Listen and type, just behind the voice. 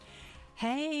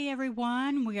Hey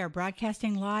everyone, we are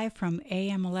broadcasting live from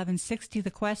AM 1160 The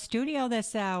Quest studio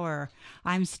this hour.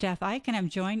 I'm Steph Ike and I'm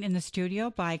joined in the studio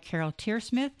by Carol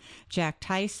Tearsmith, Jack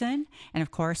Tyson, and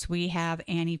of course we have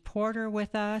Annie Porter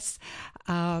with us,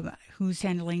 who's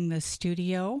handling the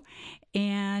studio.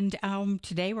 And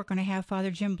today we're going to have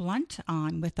Father Jim Blunt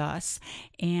on with us,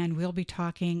 and we'll be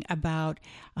talking about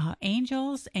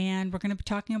angels, and we're going to be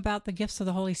talking about the gifts of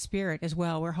the Holy Spirit as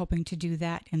well. We're hoping to do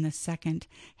that in the second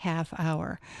half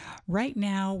hour. Right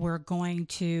now, we're going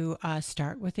to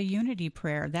start with a unity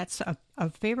prayer. That's a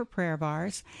favorite prayer of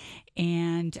ours,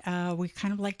 and we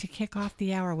kind of like to kick off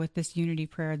the hour with this unity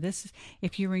prayer. This,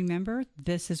 if you remember,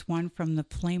 this is one from the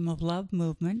Flame of Love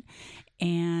movement,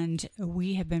 and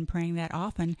we have been praying that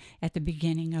often at the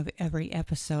beginning of every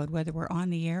episode, whether we're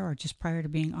on the air or just prior to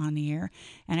being on the air.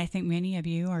 And I think many of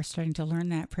you are starting to learn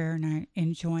that prayer and are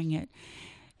enjoying it.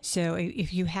 So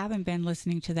if you haven't been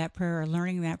listening to that prayer or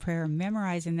learning that prayer or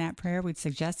memorizing that prayer, we'd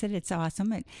suggest it. It's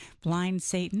awesome. It blinds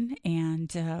Satan,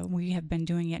 and we have been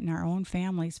doing it in our own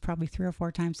families probably 3 or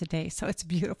 4 times a day. So it's a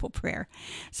beautiful prayer.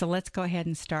 So let's go ahead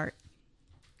and start.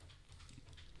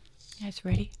 You guys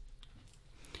ready?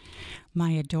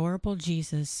 My adorable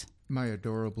Jesus. My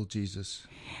adorable Jesus.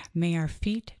 May our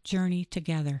feet journey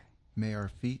together. May our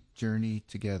feet journey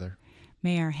together.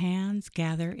 May our hands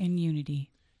gather in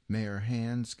unity. May our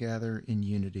hands gather in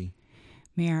unity.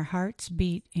 May our hearts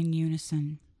beat in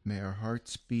unison. May our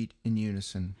hearts beat in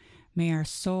unison. May our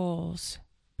souls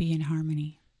be in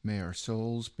harmony. May our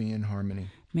souls be in harmony.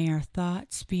 May our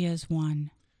thoughts be as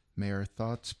one. May our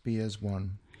thoughts be as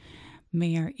one.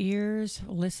 May our ears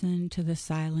listen to the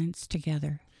silence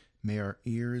together. May our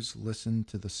ears listen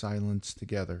to the silence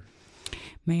together.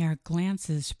 May our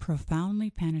glances profoundly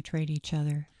penetrate each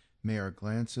other. May our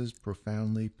glances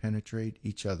profoundly penetrate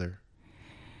each other.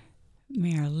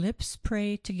 May our lips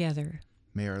pray together.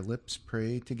 May our lips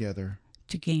pray together.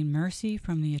 To gain mercy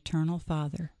from the Eternal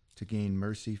Father. To gain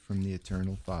mercy from the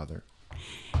Eternal Father.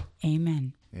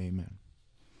 Amen. Amen.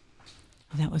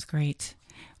 That was great.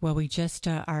 Well, we just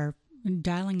are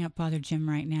dialing up Father Jim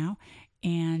right now.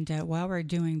 And while we're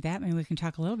doing that, maybe we can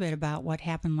talk a little bit about what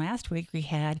happened last week. We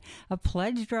had a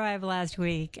pledge drive last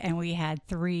week, and we had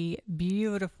 3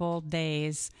 beautiful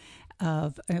days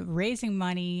of raising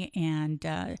money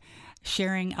and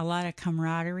sharing a lot of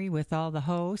camaraderie with all the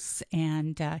hosts,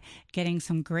 and getting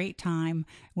some great time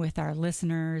with our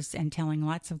listeners and telling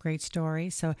lots of great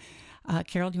stories. So,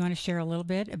 Carol, do you want to share a little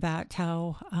bit about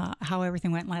how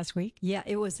everything went last week? Yeah,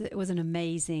 it was an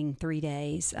amazing 3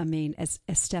 days. I mean, as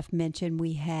Steph mentioned,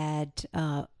 we had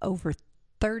over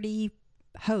 30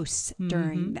 hosts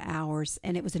during the hours,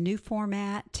 and it was a new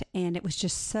format, and it was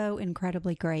just so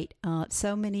incredibly great.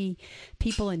 So many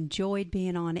people enjoyed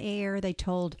being on air. They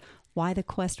told why the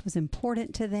quest was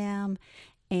important to them,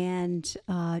 and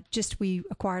we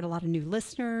acquired a lot of new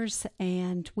listeners,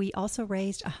 and we also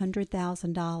raised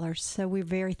 $100,000. So we're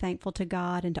very thankful to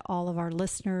God and to all of our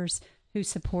listeners who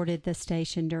supported the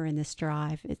station during this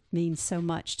drive. It means so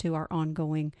much to our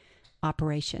ongoing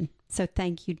operation. So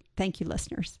thank you,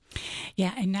 listeners.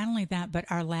 Yeah, and not only that, but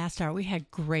our last hour, we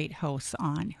had great hosts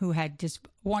on who had just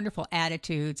wonderful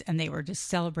attitudes, and they were just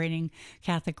celebrating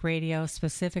Catholic radio,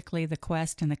 specifically the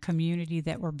quest and the community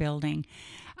that we're building.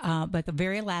 But the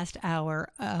very last hour,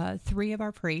 3 of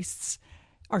our priests,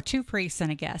 or 2 priests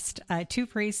and a guest, 2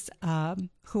 priests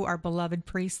who are beloved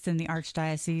priests in the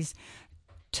Archdiocese,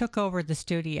 took over the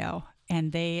studio.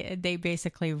 And they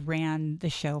basically ran the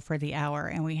show for the hour,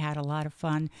 and we had a lot of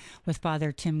fun with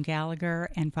Father Tim Gallagher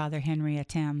and Father Henry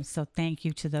Atem. So thank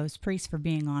you to those priests for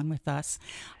being on with us.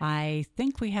 I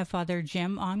think we have Father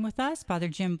Jim on with us. Father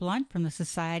Jim Blunt from the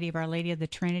Society of Our Lady of the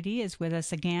Trinity is with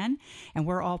us again, and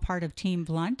we're all part of Team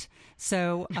Blunt.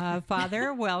 So,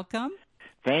 Father, welcome.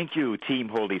 Thank you, Team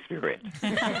Holy Spirit.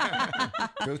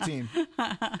 Go team.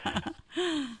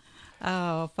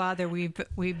 Oh, Father,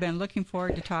 we've been looking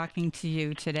forward to talking to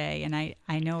you today, and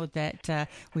I know that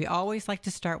we always like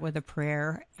to start with a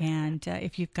prayer, and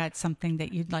if you've got something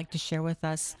that you'd like to share with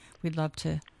us, we'd love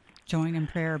to join in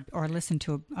prayer or listen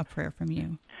to a prayer from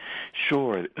you.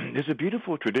 Sure. There's a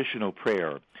beautiful traditional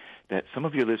prayer that some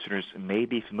of your listeners may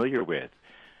be familiar with,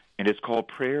 and it's called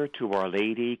Prayer to Our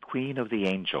Lady, Queen of the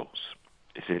Angels.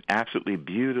 It's an absolutely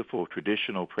beautiful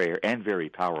traditional prayer and very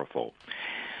powerful.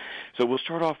 So we'll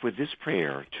start off with this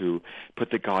prayer to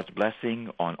put the God's blessing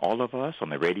on all of us on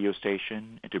the radio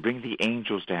station and to bring the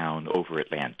angels down over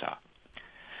Atlanta.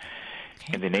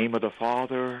 Okay. In the name of the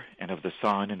Father, and of the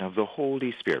Son, and of the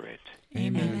Holy Spirit.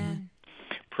 Amen.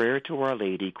 Prayer to Our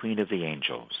Lady, Queen of the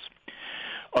Angels.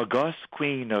 August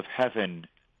Queen of Heaven,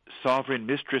 sovereign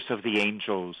mistress of the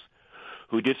angels,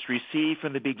 who didst receive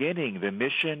from the beginning the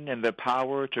mission and the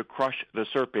power to crush the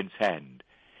serpent's head,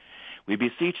 we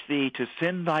beseech thee to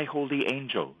send thy holy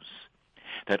angels,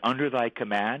 that under thy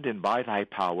command and by thy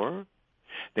power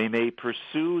they may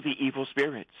pursue the evil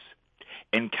spirits,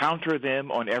 encounter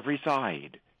them on every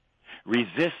side,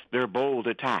 resist their bold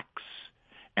attacks,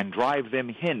 and drive them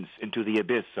hence into the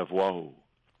abyss of woe.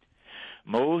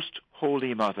 Most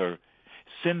Holy Mother,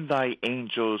 send thy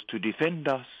angels to defend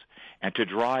us and to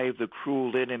drive the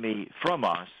cruel enemy from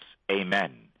us.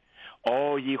 Amen.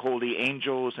 All ye holy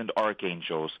angels and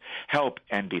archangels, help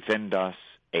and defend us.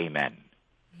 Amen.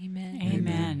 Amen.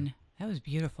 Amen. That was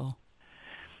beautiful.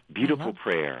 Beautiful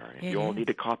prayer. If It you all is. need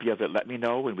a copy of it, let me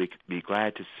know, and we'd be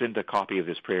glad to send a copy of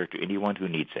this prayer to anyone who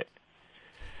needs it.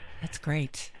 That's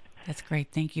great. That's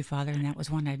great. Thank you, Father. And that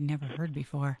was one I'd never heard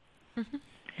before.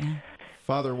 Yeah.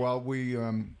 Father, while we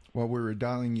were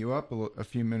dialing you up a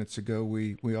few minutes ago,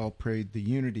 we all prayed the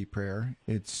unity prayer.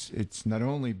 It's not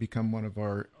only become one of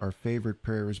our favorite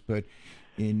prayers, but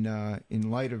in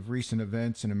light of recent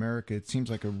events in America, it seems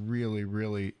like a really,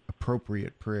 really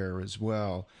appropriate prayer as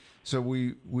well. So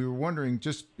we were wondering,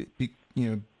 just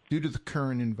due to the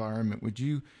current environment, would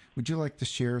you like to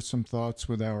share some thoughts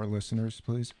with our listeners,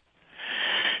 please?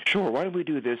 Sure. Why don't we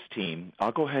do this, team?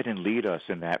 I'll go ahead and lead us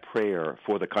in that prayer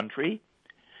for the country.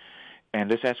 And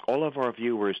let's ask all of our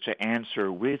viewers to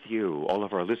answer with you, all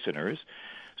of our listeners,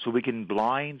 so we can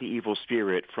blind the evil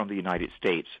spirit from the United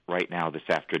States right now this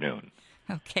afternoon.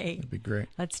 Okay. That'd be great.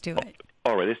 Let's do it.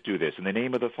 All right, let's do this. In the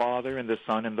name of the Father, and the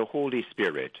Son, and the Holy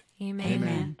Spirit. Amen.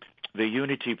 Amen. The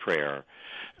unity prayer.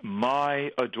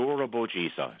 My adorable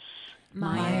Jesus,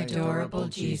 My adorable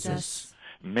Jesus,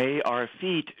 may our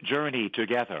feet journey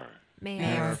together.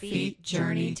 may our feet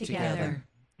journey together.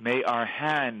 May our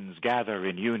hands gather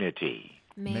in unity.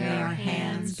 May our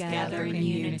hands gather in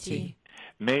unity.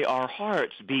 May our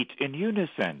hearts beat in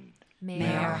unison.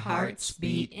 May our hearts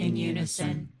beat in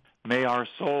unison. May our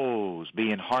souls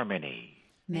be in harmony.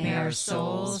 May our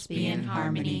souls be in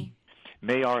harmony.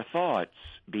 May our thoughts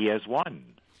be as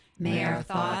one. May our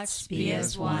thoughts be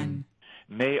as one.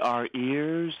 May our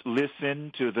ears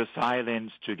listen to the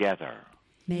silence together.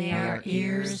 May our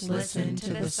ears listen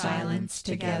to the silence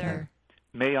together.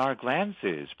 May our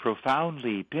glances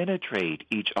profoundly penetrate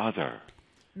each other.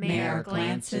 May our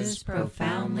glances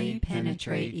profoundly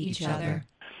penetrate each other.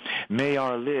 May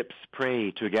our lips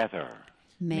pray together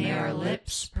May our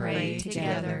lips pray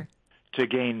together to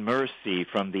gain mercy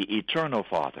from the Eternal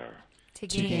Father. to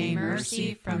gain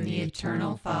mercy from the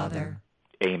Eternal Father.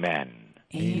 Amen.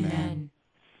 Amen.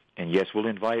 And yes, we'll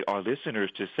invite our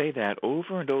listeners to say that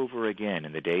over and over again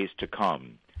in the days to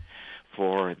come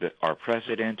for our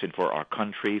president and for our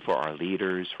country, for our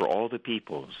leaders, for all the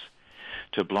peoples,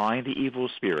 to blind the evil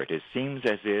spirit. It seems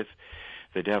as if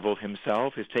the devil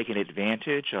himself has taken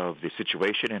advantage of the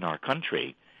situation in our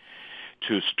country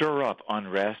to stir up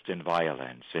unrest and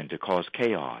violence and to cause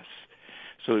chaos.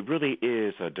 So it really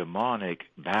is a demonic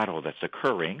battle that's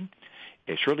occurring.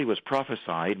 It surely was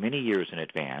prophesied many years in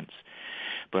advance,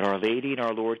 but Our Lady and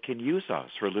our Lord can use us,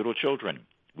 her little children.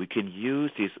 We can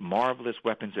use these marvelous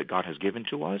weapons that God has given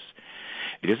to us.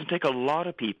 It doesn't take a lot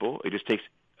of people. It just takes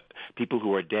people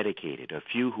who are dedicated, a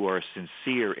few who are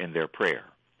sincere in their prayer.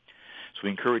 So we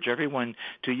encourage everyone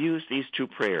to use these two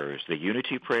prayers, the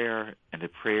unity prayer and the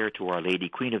prayer to Our Lady,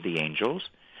 Queen of the Angels,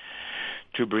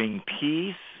 to bring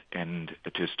peace and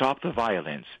to stop the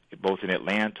violence, both in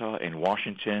Atlanta and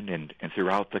Washington and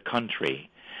throughout the country.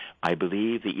 I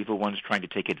believe the evil one's trying to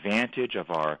take advantage of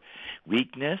our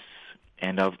weakness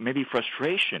and of maybe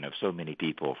frustration of so many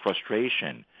people,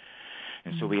 frustration.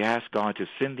 And so we ask God to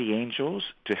send the angels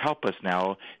to help us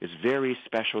now this very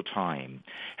special time.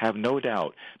 Have no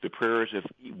doubt the prayers of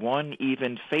one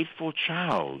even faithful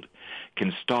child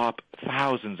can stop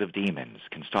thousands of demons,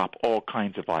 can stop all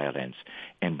kinds of violence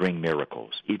and bring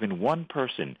miracles. Even one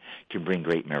person can bring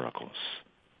great miracles.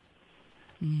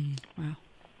 Wow.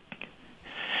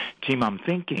 Team, I'm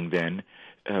thinking then,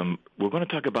 we're going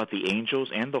to talk about the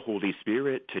angels and the Holy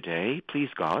Spirit today, please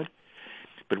God.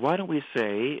 But why don't we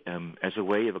say, as a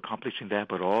way of accomplishing that,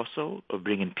 but also of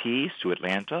bringing peace to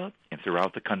Atlanta and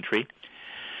throughout the country,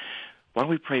 why don't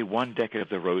we pray one decade of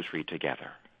the Rosary together?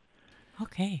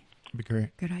 Okay. That'd be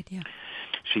great. Good idea.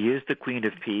 She is the Queen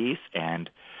of Peace, and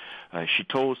she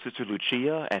told Sister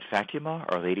Lucia at Fatima,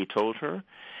 Our Lady told her,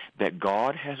 that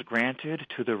God has granted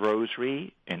to the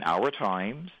Rosary in our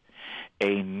times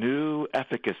a new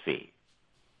efficacy,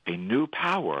 a new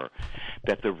power,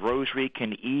 that the Rosary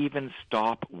can even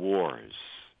stop wars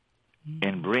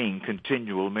and bring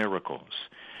continual miracles.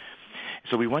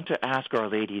 So we want to ask Our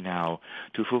Lady now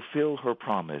to fulfill her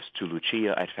promise to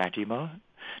Lucia at Fatima,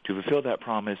 to fulfill that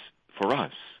promise for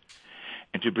us,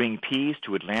 and to bring peace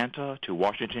to Atlanta, to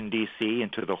Washington, D.C.,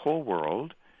 and to the whole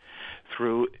world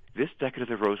through this decade of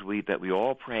the Rosary that we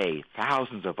all pray,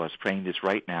 thousands of us praying this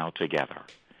right now together.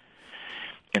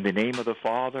 In the name of the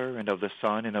Father, and of the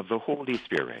Son, and of the Holy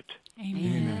Spirit.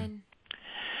 Amen.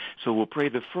 So we'll pray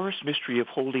the first mystery of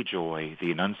holy joy,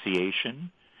 the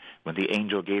Annunciation, when the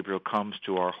angel Gabriel comes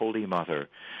to our Holy Mother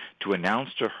to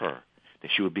announce to her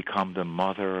that she would become the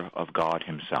Mother of God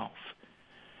himself.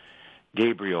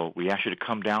 Gabriel, we ask you to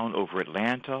come down over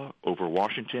Atlanta, over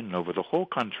Washington, and over the whole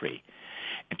country,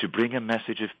 and to bring a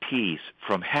message of peace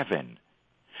from heaven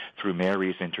through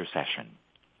Mary's intercession.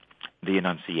 The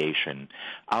Annunciation.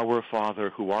 Our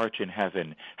Father, who art in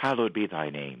heaven, hallowed be thy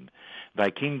name. Thy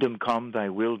kingdom come, thy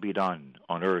will be done,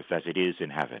 on earth as it is in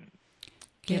heaven.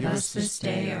 Give us this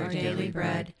day our daily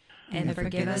bread, and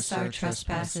forgive us our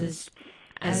trespasses,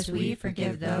 as we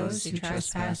forgive those who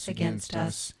trespass against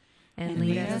us. And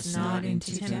lead us not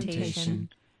into temptation,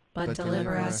 but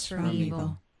deliver us from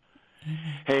evil.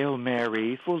 Hail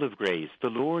Mary, full of grace, the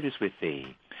Lord is with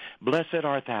thee. Blessed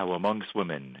art thou amongst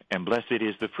women, and blessed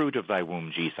is the fruit of thy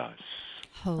womb, Jesus.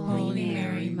 Holy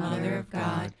Mary, Mother of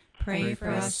God, pray for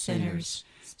us sinners.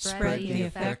 Spread the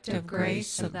effective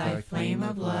grace of thy flame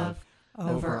of love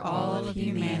over all of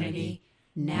humanity,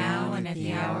 now and at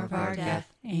the hour of our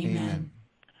death. Amen.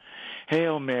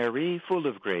 Hail Mary, full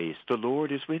of grace, the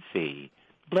Lord is with thee.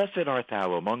 Blessed art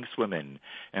thou amongst women,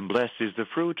 and blessed is the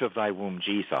fruit of thy womb,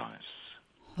 Jesus.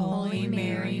 Holy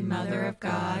Mary, Mother of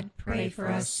God, pray for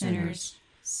us sinners.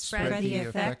 Spread the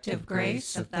effective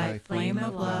grace of thy flame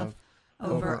of love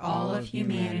over all of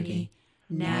humanity,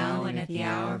 now and at the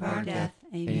hour of our death.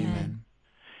 Amen.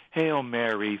 Hail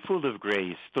Mary, full of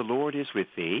grace, the Lord is with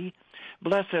thee.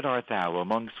 Blessed art thou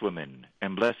amongst women,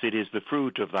 and blessed is the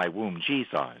fruit of thy womb,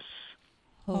 Jesus.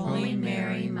 Holy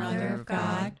Mary, Mother of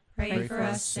God, pray for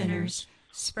us sinners.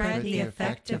 Spread the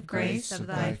effective grace of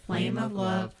thy flame of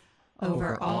love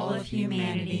over all of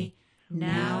humanity,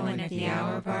 now and at the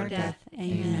hour of our death.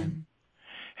 Amen.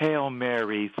 Hail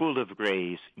Mary, full of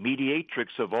grace,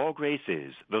 mediatrix of all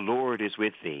graces, the Lord is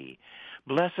with thee.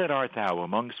 Blessed art thou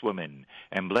amongst women,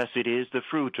 and blessed is the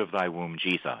fruit of thy womb,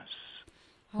 Jesus.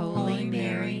 Holy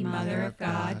Mary, Mother of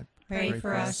God, pray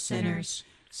for us sinners.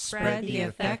 Spread the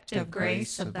effective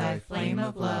grace of thy flame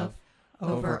of love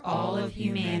over all of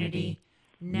humanity,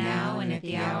 now and at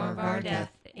the hour of our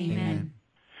death. Amen.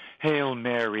 Hail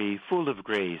Mary, full of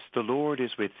grace, the Lord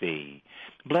is with thee.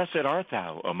 Blessed art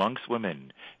thou amongst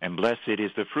women, and blessed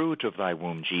is the fruit of thy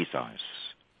womb, Jesus.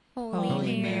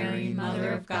 Holy Mary,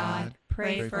 Mother of God,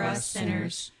 pray for us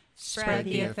sinners. Spread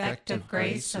the effective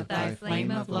grace of thy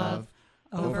flame of love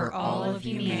over all of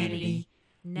humanity,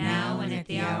 now and at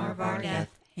the hour of our death.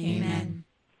 Amen.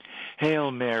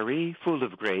 Hail Mary, full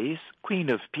of grace, Queen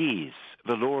of peace,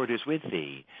 the Lord is with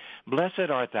thee. Blessed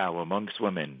art thou amongst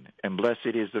women, and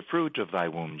blessed is the fruit of thy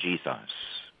womb, Jesus.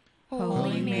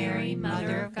 Holy Mary,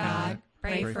 Mother of God,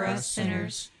 pray for us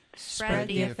sinners. Spread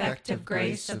the effective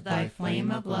grace of thy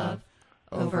flame of love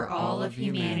over all of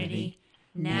humanity,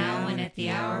 now and at the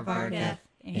hour of our death.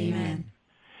 Amen.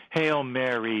 Hail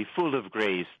Mary, full of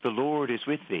grace, the Lord is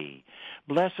with thee.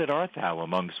 Blessed art thou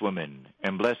amongst women,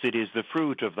 and blessed is the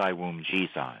fruit of thy womb,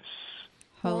 Jesus.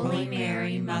 Holy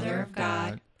Mary, Mother of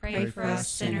God, pray for us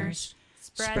sinners.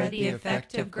 Spread the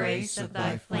effective grace of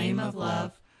thy flame of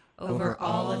love over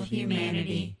all of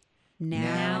humanity,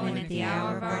 now and at the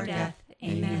hour of our death.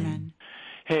 Amen.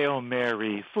 Hail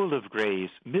Mary, full of grace,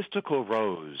 mystical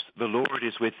rose, the Lord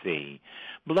is with thee.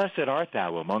 Blessed art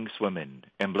thou amongst women,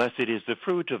 and blessed is the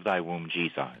fruit of thy womb,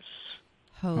 Jesus.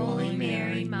 Holy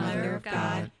Mary, Mother of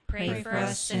God, pray for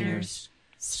us sinners.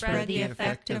 Spread the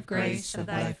effective grace of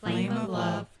thy flame of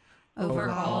love over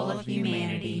all of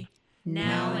humanity,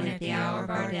 now and at the hour of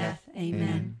our death.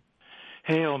 Amen.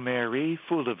 Hail Mary,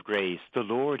 full of grace, the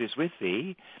Lord is with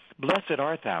thee. Blessed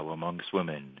art thou amongst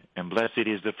women, and blessed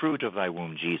is the fruit of thy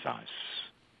womb, Jesus.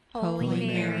 Holy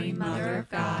Mary, Mother of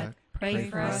God, pray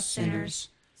for us sinners.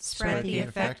 Spread the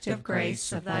effective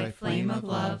grace of thy flame of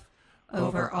love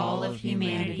over all of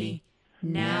humanity,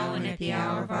 now and at the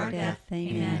hour of our death.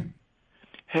 Amen.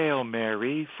 Hail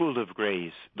Mary, full of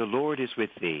grace, the Lord is with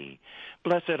thee.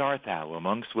 Blessed art thou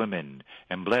amongst women,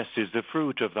 and blessed is the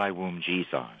fruit of thy womb,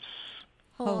 Jesus.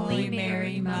 Holy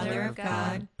Mary, Mother of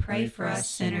God, pray for us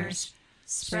sinners.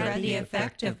 Spread the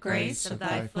effective grace of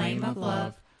thy flame of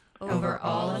love over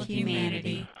all of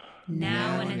humanity,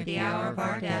 now and at the hour of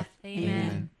our death.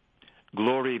 Amen.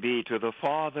 Glory be to the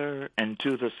Father, and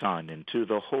to the Son, and to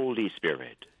the Holy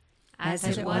Spirit. As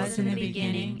it was in the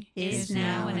beginning, is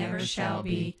now, and ever shall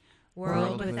be,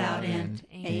 world without end.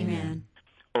 Amen.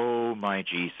 O O my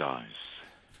Jesus,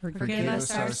 Forgive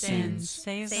us our sins.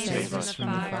 Save Save us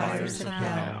from the fires of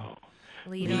hell.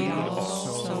 Lead all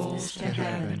souls to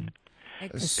heaven,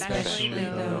 especially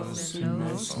those who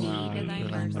most need thy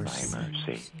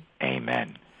mercy.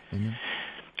 Amen. Amen.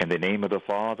 In the name of the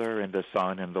Father, and the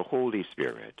Son, and the Holy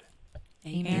Spirit.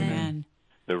 Amen.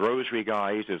 The rosary,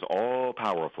 guys, is all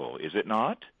powerful, is it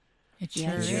not? It sure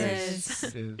Yes.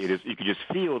 is. It It is. You can just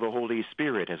feel the Holy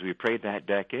Spirit as we prayed that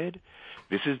decade.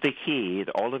 This is the key.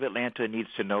 All of Atlanta needs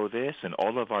to know this, and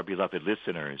all of our beloved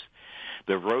listeners.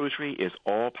 The rosary is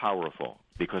all powerful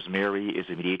because Mary is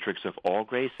the mediatrix of all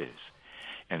graces.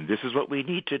 And this is what we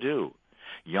need to do.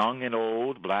 Young and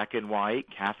old, black and white,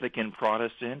 Catholic and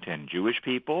Protestant, and Jewish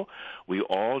people, we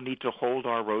all need to hold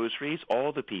our rosaries,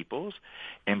 all the peoples,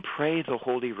 and pray the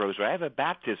Holy Rosary. I have a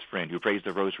Baptist friend who prays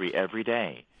the Rosary every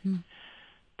day.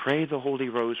 Pray the Holy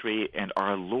Rosary, and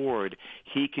our Lord,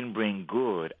 He can bring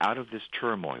good out of this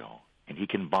turmoil, and He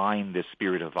can bind this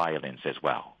spirit of violence as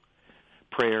well.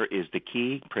 Prayer is the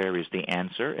key, prayer is the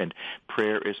answer, and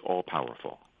prayer is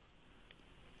all-powerful.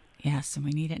 Yes, and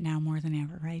we need it now more than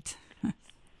ever, right?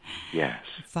 Yes.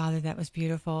 Father, that was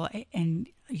beautiful. And,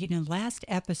 last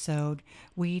episode,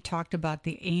 we talked about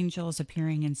the angels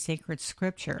appearing in sacred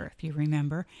scripture, if you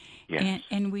remember. Yes.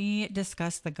 And we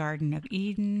discussed the Garden of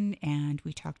Eden, and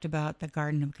we talked about the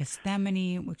Garden of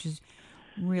Gethsemane, which is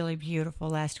really beautiful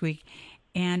last week.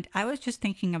 And I was just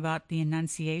thinking about the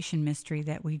Annunciation mystery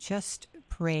that we just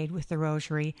prayed with the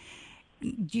Rosary.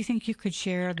 Do you think you could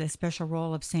share the special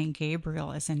role of St.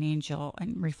 Gabriel as an angel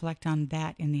and reflect on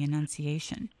that in the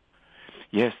Annunciation?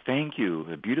 Yes, thank you.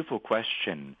 A beautiful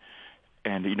question.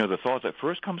 And, the thought that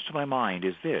first comes to my mind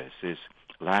is this,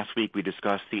 last week we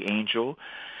discussed the angel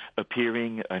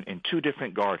appearing in two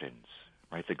different gardens,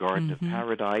 right? The Garden of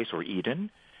Paradise or Eden,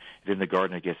 then the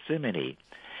Garden of Gethsemane.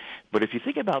 But if you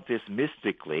think about this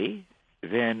mystically,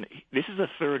 then this is a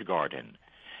third garden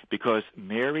because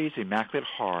Mary's Immaculate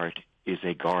Heart is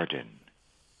a garden.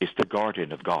 It's the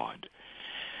garden of God.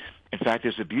 In fact,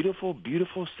 there's a beautiful,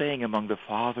 beautiful saying among the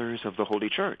fathers of the Holy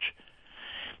Church.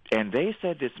 And they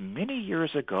said this many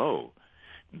years ago.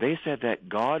 They said that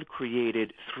God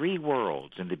created three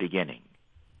worlds in the beginning.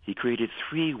 He created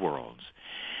three worlds.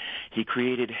 He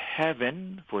created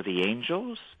heaven for the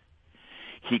angels.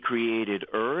 He created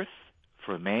earth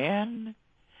for man.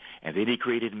 And then he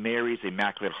created Mary's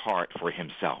Immaculate Heart for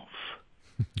himself.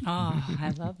 Oh,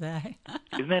 I love that.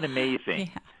 Isn't that amazing?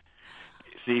 Yeah.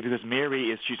 See, because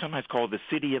Mary she's sometimes called the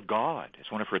city of God.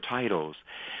 It's one of her titles.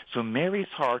 So Mary's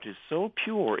heart is so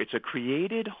pure. It's a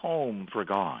created home for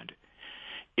God.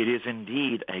 It is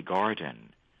indeed a garden.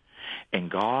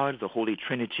 And God, the Holy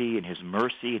Trinity, in His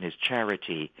mercy and His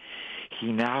charity,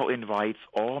 He now invites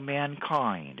all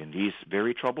mankind in these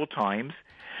very troubled times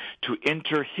to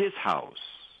enter His house,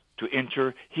 to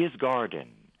enter His garden,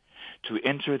 to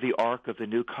enter the Ark of the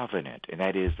New Covenant, and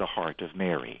that is the heart of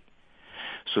Mary.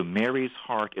 So Mary's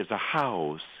heart is a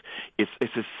house, it's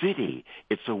a city,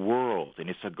 it's a world, and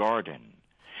it's a garden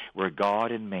where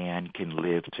God and man can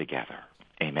live together.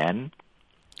 Amen?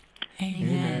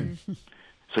 Amen.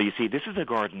 So you see, this is a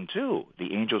garden too.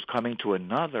 The angels coming to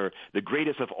another, the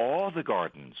greatest of all the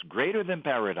gardens, greater than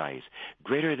paradise,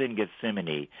 greater than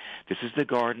Gethsemane. This is the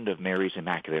garden of Mary's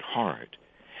Immaculate Heart.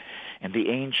 And the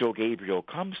angel Gabriel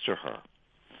comes to her.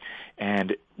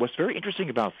 And what's very interesting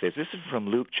about this is from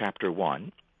Luke chapter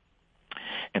 1.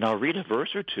 And I'll read a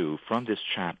verse or two from this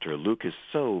chapter. Luke is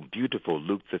so beautiful,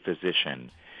 Luke the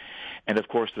physician. And, of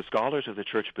course, the scholars of the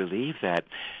church believe that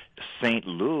St.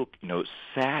 Luke,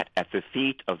 sat at the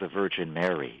feet of the Virgin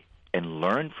Mary and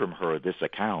learned from her this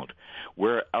account.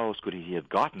 Where else could he have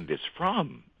gotten this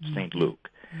from, St. Luke?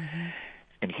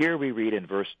 And here we read in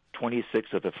verse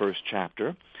 26 of the first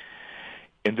chapter,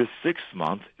 in the 6th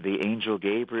month, the angel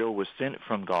Gabriel was sent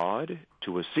from God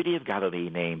to a city of Galilee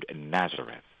named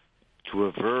Nazareth, to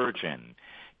a virgin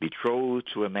betrothed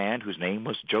to a man whose name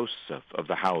was Joseph of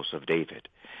the house of David.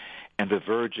 And the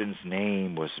virgin's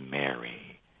name was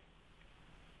Mary.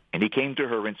 And he came to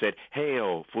her and said,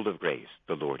 "Hail, full of grace,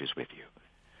 the Lord is with you."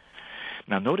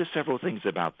 Now notice several things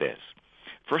about this.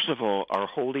 First of all, our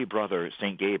holy brother,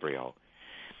 St. Gabriel,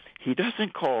 he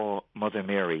doesn't call Mother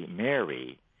Mary,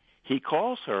 Mary. He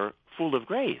calls her full of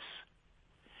grace.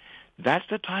 That's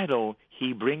the title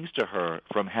he brings to her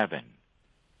from heaven.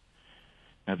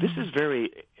 Now this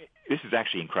is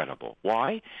actually incredible.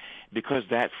 Why? Because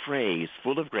that phrase,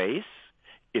 full of grace,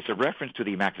 is a reference to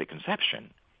the Immaculate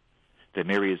Conception, that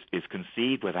Mary is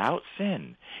conceived without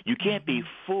sin. You can't be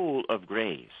full of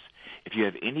grace if you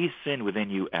have any sin within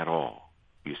you at all.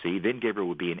 You see, then Gabriel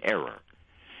would be in error.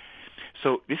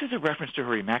 So this is a reference to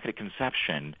her Immaculate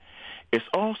Conception, It's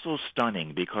also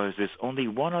stunning because there's only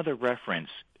one other reference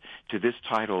to this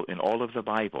title in all of the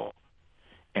Bible,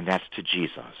 and that's to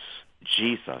Jesus.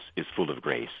 Jesus is full of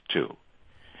grace, too.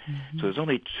 Mm-hmm. So there's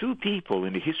only two people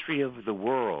in the history of the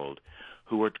world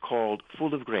who are called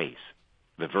full of grace: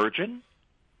 the Virgin,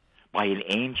 by an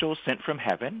angel sent from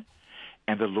heaven,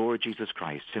 and the Lord Jesus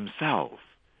Christ himself.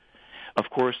 Of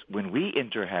course, when we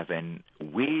enter heaven,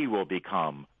 we will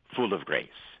become full of grace.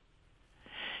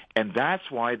 And that's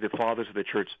why the fathers of the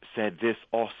church said this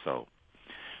also.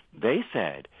 They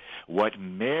said, what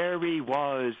Mary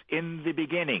was in the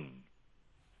beginning,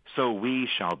 so we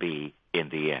shall be in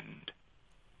the end.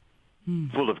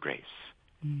 Mm-hmm. Full of grace.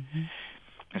 Mm-hmm.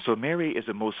 And so Mary is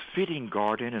the most fitting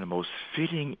guardian and the most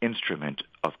fitting instrument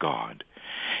of God.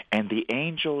 And the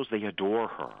angels, they adore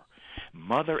her.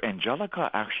 Mother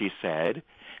Angelica actually said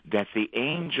that the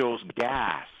angels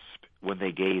gasp when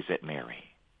they gaze at Mary.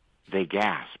 They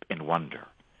gasp in wonder.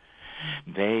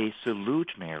 They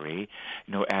salute Mary,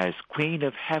 as Queen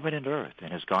of heaven and earth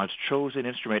and as God's chosen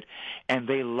instrument, and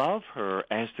they love her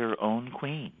as their own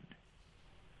queen.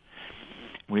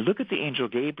 We look at the angel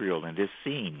Gabriel in this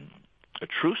scene, a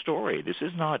true story. This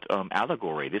is not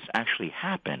allegory. This actually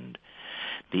happened.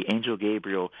 The angel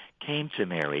Gabriel came to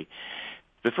Mary.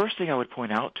 The first thing I would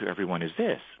point out to everyone is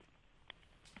this.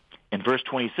 In verse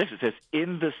 26, it says,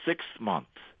 in the 6th month,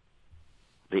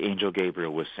 the angel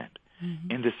Gabriel was sent.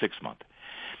 Mm-hmm. In the 6th month.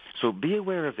 So be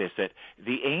aware of this, that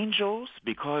the angels,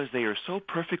 because they are so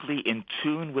perfectly in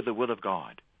tune with the will of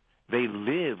God, they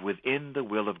live within the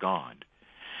will of God.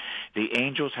 The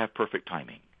angels have perfect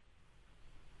timing.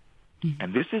 Mm-hmm.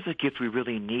 And this is a gift we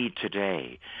really need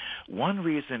today. One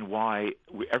reason why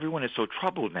everyone is so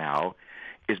troubled now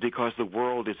is because the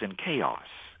world is in chaos,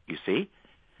 you see?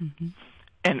 Mm-hmm.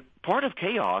 And part of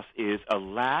chaos is a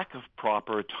lack of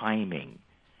proper timing.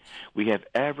 We have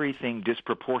everything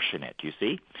disproportionate, you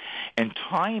see? And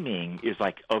timing is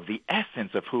like of the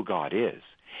essence of who God is.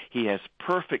 He has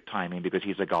perfect timing because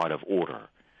he's a God of order.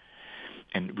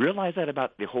 And realize that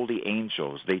about the holy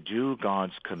angels. They do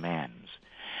God's commands.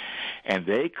 And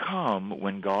they come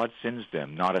when God sends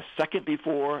them, not a second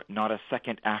before, not a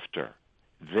second after.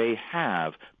 They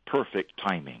have perfect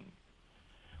timing.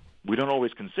 We don't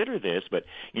always consider this, but,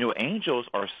 angels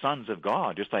are sons of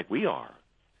God, just like we are.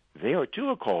 They are,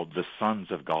 too, called the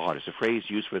sons of God. It's a phrase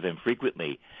used for them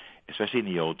frequently, especially in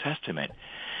the Old Testament.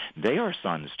 They are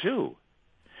sons, too.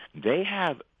 They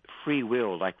have free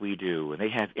will like we do, and they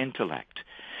have intellect.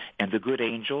 And the good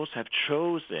angels have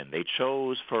chosen. They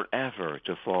chose forever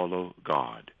to follow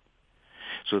God.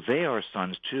 So they are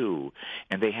sons, too,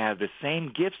 and they have the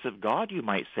same gifts of God, you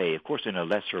might say, of course, in a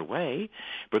lesser way,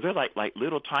 but they're like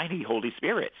little tiny Holy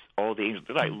Spirits. All the angels,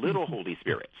 they're like little Holy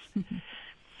Spirits.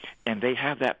 And they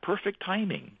have that perfect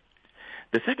timing.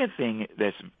 The second thing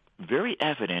that's very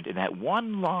evident in that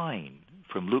one line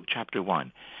from Luke chapter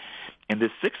 1, in the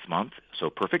 6th month, so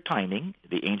perfect timing,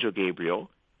 the angel Gabriel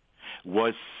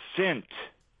was sent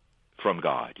from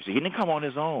God. You see, he didn't come on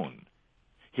his own.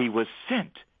 He was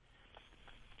sent.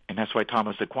 And that's why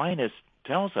Thomas Aquinas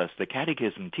tells us, the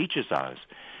Catechism teaches us,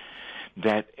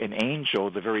 that an angel,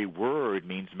 the very word,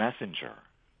 means messenger,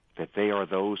 that they are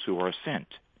those who are sent.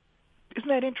 Isn't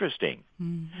that interesting?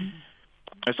 Mm-hmm.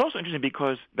 It's also interesting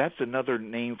because that's another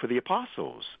name for the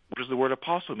apostles. What does the word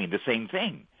apostle mean? The same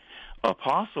thing.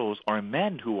 Apostles are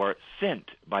men who are sent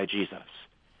by Jesus.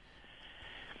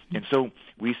 And so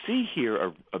we see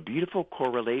here a beautiful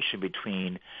correlation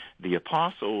between the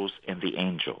apostles and the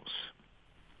angels.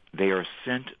 They are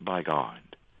sent by God.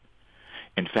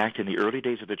 In fact, in the early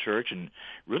days of the church, and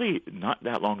really not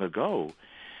that long ago,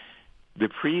 the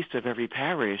priest of every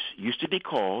parish used to be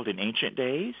called, in ancient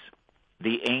days,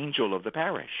 the angel of the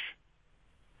parish.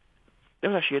 There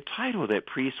was actually a title that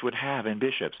priests would have and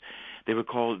bishops. They were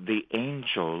called the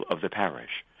angel of the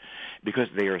parish because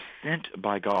they are sent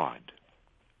by God.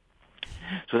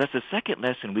 So that's the second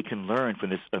lesson we can learn from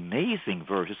this amazing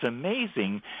verse. It's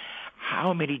amazing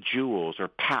how many jewels are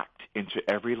packed into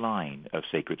every line of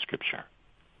sacred Scripture.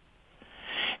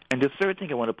 And the third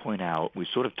thing I want to point out, we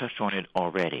sort of touched on it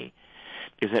already,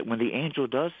 is that when the angel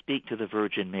does speak to the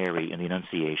Virgin Mary in the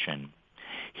Annunciation,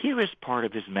 here is part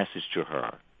of his message to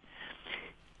her.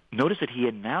 Notice that he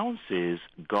announces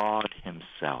God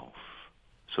himself.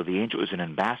 So the angel is an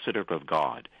ambassador of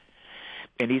God.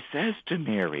 And he says to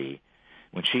Mary,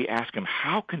 when she asks him,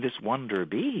 how can this wonder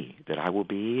be, that I will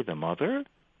be the mother?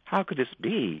 How could this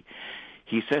be?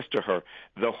 He says to her,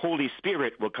 the Holy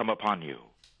Spirit will come upon you,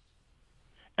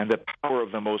 and the power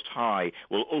of the Most High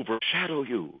will overshadow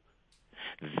you.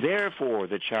 Therefore,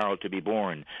 the child to be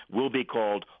born will be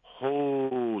called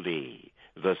Holy,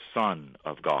 the Son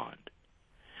of God.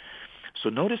 So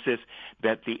notice this,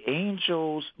 that the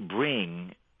angels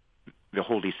bring the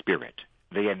Holy Spirit.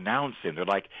 They announce him. They're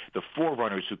like the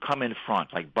forerunners who come in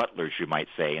front, like butlers, you might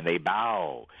say, and they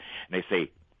bow. And they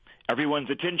say, everyone's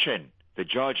attention. The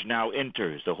judge now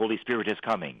enters. The Holy Spirit is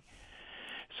coming.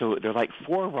 So they're like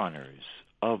forerunners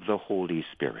of the Holy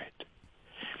Spirit.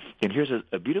 And here's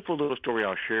a beautiful little story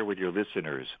I'll share with your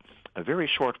listeners, a very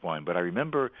short one, but I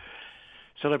remember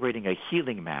celebrating a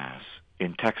healing mass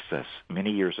in Texas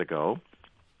many years ago.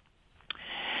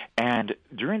 And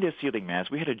during this healing mass,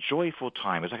 we had a joyful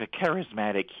time. It was like a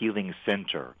charismatic healing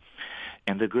center.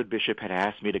 And the good bishop had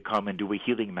asked me to come and do a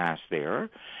healing mass there.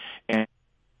 And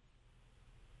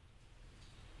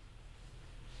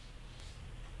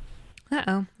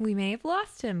Uh-oh, we may have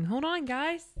lost him. Hold on,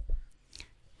 guys.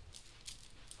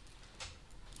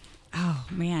 Oh,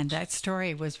 man, that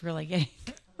story was really getting...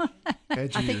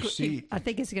 Edge of your seat. I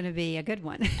think it's going to be a good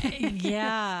one.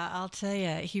 Yeah, I'll tell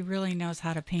you, he really knows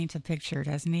how to paint a picture,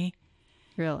 doesn't he?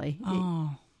 Really.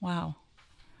 Oh, wow.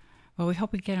 Well, we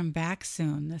hope we get him back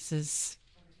soon. This is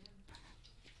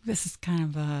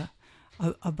kind of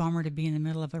a bummer to be in the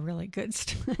middle of a really good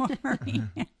story.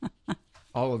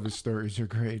 All of his stories are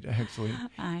great, actually.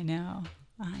 I know.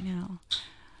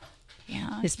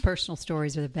 Yeah. His personal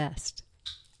stories are the best.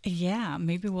 Yeah,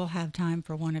 maybe we'll have time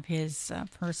for one of his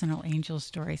personal angel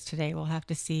stories today. We'll have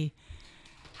to see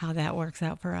how that works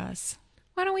out for us.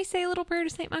 Why don't we say a little prayer to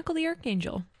St. Michael the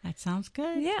Archangel? That sounds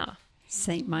good. Yeah.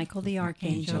 Saint Michael the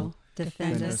Archangel,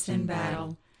 defend us in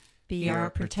battle. Be our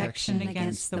protection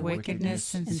against the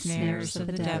wickedness and snares of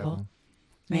the devil.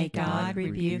 May God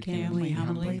rebuke him, we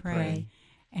humbly pray.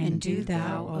 And do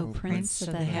thou, O Prince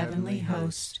of the heavenly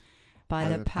host, by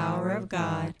the power of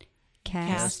God,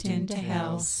 cast into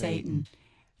hell Satan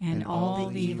and all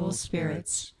the evil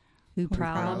spirits who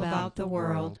prowl about the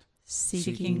world,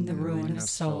 seeking the ruin of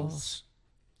souls.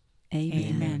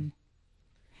 Amen.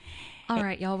 All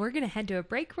right, y'all, we're going to head to a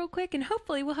break real quick, and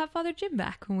hopefully we'll have Father Jim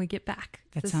back when we get back.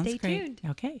 That so sounds stay great. tuned.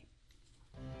 Okay.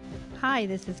 Hi,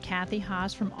 this is Kathy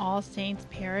Haas from All Saints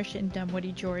Parish in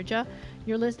Dunwoody, Georgia.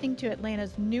 You're listening to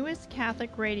Atlanta's newest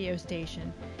Catholic radio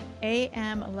station,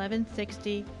 AM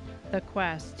 1160, The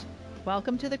Quest.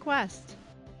 Welcome to The Quest.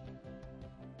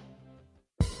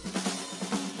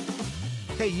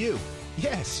 Hey, you.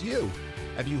 Yes, you.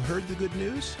 Have you heard the good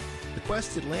news? The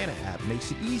Quest Atlanta app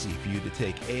makes it easy for you to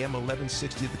take AM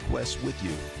 1160 The Quest with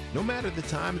you, no matter the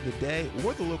time of the day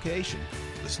or the location.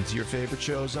 Listen to your favorite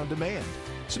shows on demand.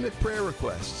 Submit prayer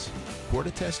requests, record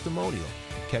a testimonial,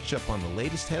 and catch up on the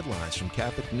latest headlines from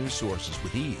Catholic news sources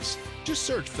with ease. Just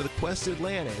search for The Quest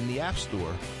Atlanta in the App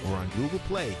Store or on Google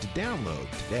Play to download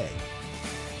today.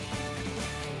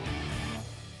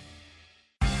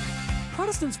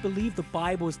 Protestants believe the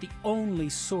Bible is the only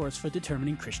source for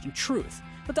determining Christian truth,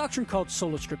 a doctrine called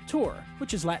sola scriptura,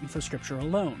 which is Latin for scripture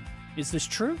alone. Is this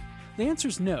true? The answer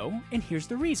is no, and here's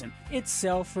the reason. It's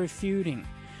self-refuting.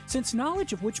 Since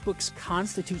knowledge of which books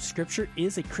constitute Scripture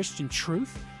is a Christian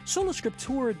truth, sola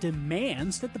scriptura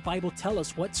demands that the Bible tell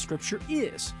us what Scripture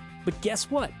is. But guess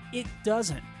what? It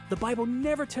doesn't. The Bible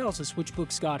never tells us which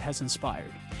books God has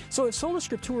inspired. So if sola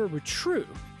scriptura were true,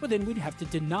 well then we'd have to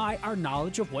deny our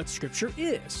knowledge of what Scripture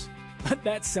is. But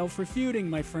that's self-refuting,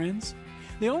 my friends.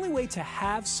 The only way to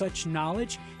have such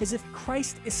knowledge is if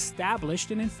Christ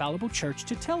established an infallible church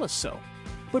to tell us so.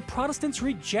 But Protestants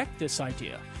reject this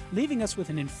idea, leaving us with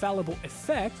an infallible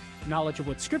effect, knowledge of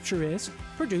what Scripture is,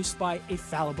 produced by a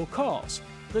fallible cause,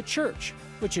 the Church,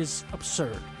 which is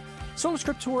absurd. Sola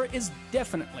Scriptura is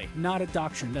definitely not a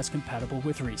doctrine that's compatible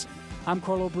with reason. I'm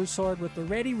Carlo Broussard with the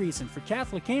ready reason for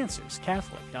Catholic Answers,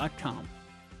 Catholic.com.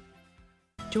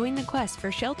 Join the quest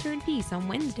for Shelter and Peace on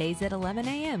Wednesdays at 11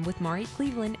 a.m. with Mari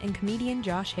Cleveland and comedian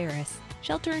Josh Harris.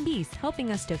 Shelter and Peace,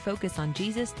 helping us to focus on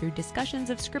Jesus through discussions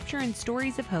of Scripture and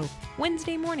stories of hope.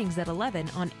 Wednesday mornings at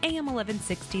 11 on AM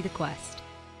 1160 The Quest.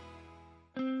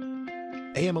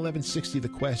 AM 1160 The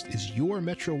Quest is your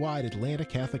metro-wide Atlanta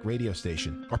Catholic radio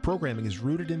station. Our programming is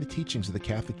rooted in the teachings of the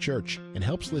Catholic Church and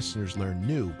helps listeners learn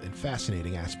new and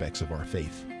fascinating aspects of our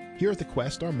faith. Here at The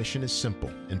Quest, our mission is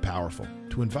simple and powerful: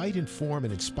 to invite, inform,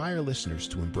 and inspire listeners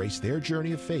to embrace their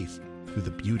journey of faith through the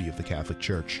beauty of the Catholic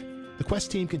Church. The Quest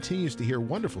team continues to hear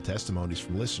wonderful testimonies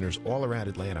from listeners all around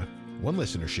Atlanta. One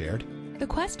listener shared, The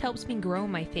Quest helps me grow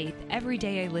my faith every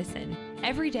day I listen.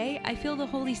 Every day I feel the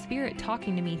Holy Spirit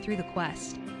talking to me through The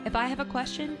Quest. If I have a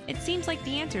question, it seems like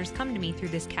the answers come to me through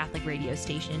this Catholic radio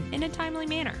station in a timely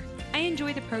manner. I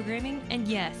enjoy the programming, and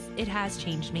yes, it has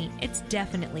changed me. It's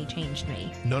definitely changed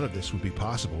me. none of this would be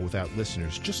possible without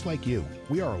listeners just like you.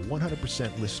 We are a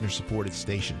 100% listener-supported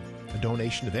station. A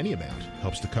donation of any amount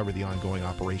helps to cover the ongoing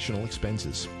operational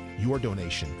expenses. Your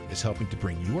donation is helping to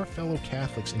bring your fellow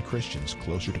Catholics and Christians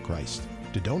closer to Christ.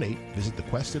 To donate, visit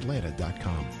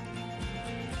thequestatlanta.com.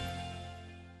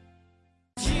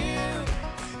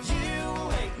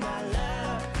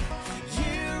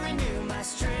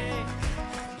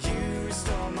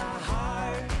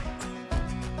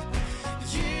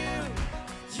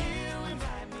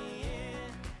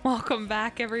 Welcome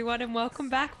back, everyone, and welcome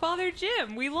back, Father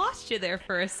Jim. We lost you there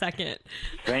for a second.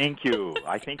 Thank you.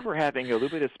 I think we're having a little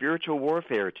bit of spiritual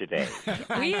warfare today.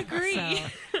 We agree.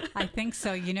 I think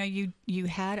so. You know, you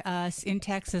had us in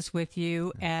Texas with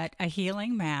you at a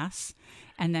healing mass,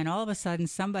 and then all of a sudden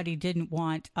somebody didn't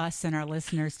want us and our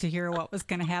listeners to hear what was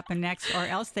going to happen next, or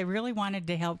else they really wanted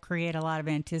to help create a lot of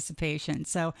anticipation.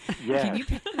 So Yes.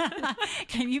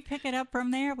 can you pick it up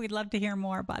from there? We'd love to hear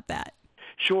more about that.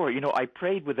 Sure. You know, I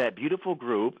prayed with that beautiful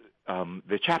group,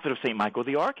 the Chaplet of St. Michael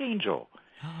the Archangel.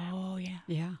 Oh, yeah.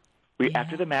 Yeah.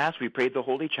 After the Mass, we prayed the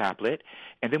Holy Chaplet,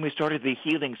 and then we started the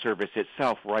healing service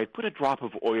itself, where I put a drop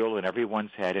of oil in everyone's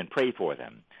head and pray for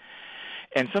them.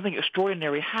 And something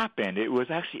extraordinary happened. It was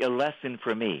actually a lesson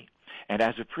for me. And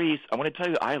as a priest, I want to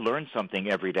tell you, I learn something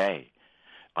every day.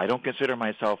 I don't consider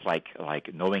myself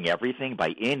like knowing everything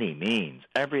by any means.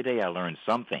 Every day I learn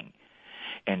something.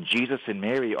 And Jesus and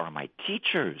Mary are my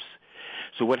teachers.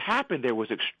 So what happened there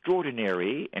was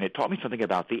extraordinary, and it taught me something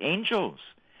about the angels.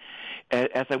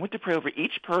 As I went to pray over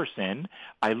each person,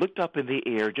 I looked up in the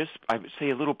air, I would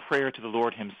say a little prayer to the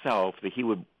Lord himself that he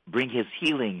would bring his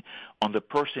healing on the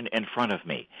person in front of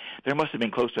me. There must have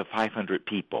been close to 500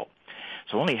 people.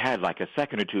 So I only had like a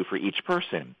second or two for each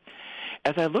person.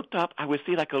 As I looked up, I would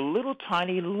see like a little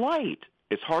tiny light.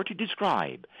 It's hard to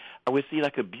describe. I would see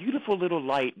like a beautiful little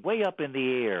light way up in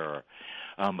the air,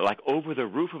 like over the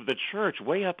roof of the church,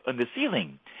 way up on the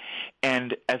ceiling.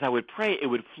 And as I would pray, it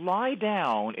would fly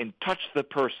down and touch the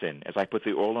person as I put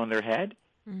the oil on their head,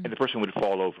 and the person would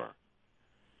fall over.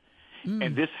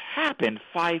 And this happened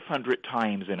 500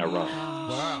 times in a row.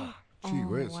 Wow. Gee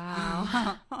whiz.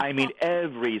 Wow. I mean,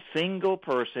 every single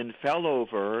person fell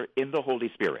over in the Holy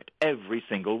Spirit. Every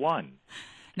single one.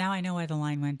 Now I know why the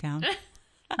line went down.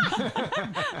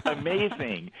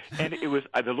 Amazing. And it was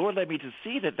the Lord led me to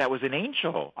see that was an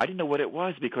angel. I didn't know what it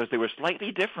was because they were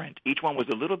slightly different. Each one was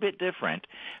a little bit different,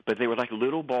 but they were like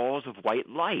little balls of white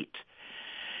light.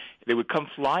 They would come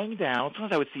flying down.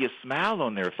 Sometimes I would see a smile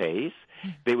on their face.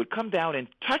 They would come down and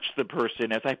touch the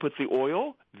person as I put the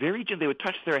oil. Very gently, they would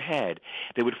touch their head.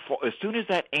 They would fall, as soon as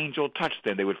that angel touched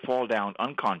them, they would fall down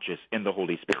unconscious in the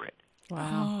Holy Spirit.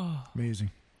 Wow.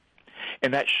 Amazing.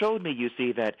 And that showed me, you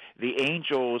see, that the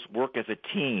angels work as a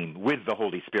team with the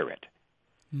Holy Spirit.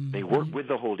 Mm-hmm. They work with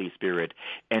the Holy Spirit,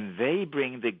 and they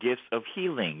bring the gifts of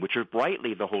healing, which are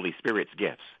rightly the Holy Spirit's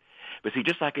gifts. But see,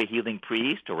 just like a healing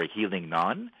priest or a healing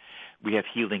nun, we have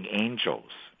healing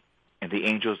angels. And the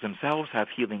angels themselves have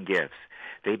healing gifts.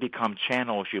 They become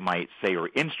channels, you might say, or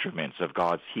instruments of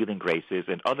God's healing graces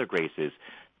and other graces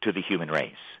to the human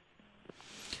race.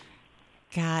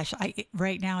 Gosh,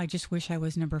 right now I just wish I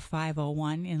was number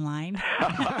 501 in line.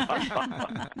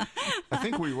 I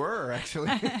think we were, actually.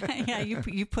 Yeah,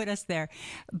 you put us there.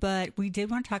 But we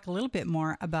did want to talk a little bit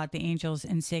more about the angels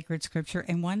in sacred scripture.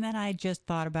 And one that I just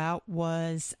thought about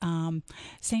was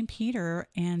St. Peter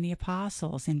and the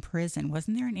apostles in prison.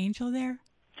 Wasn't there an angel there?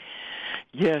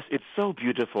 Yes, it's so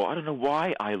beautiful. I don't know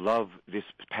why I love this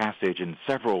passage and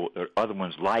several other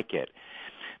ones like it.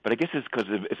 But I guess it's because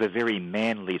it's a very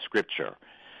manly scripture.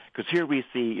 Because here we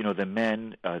see, the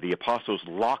men, the apostles,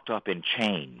 locked up in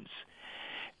chains.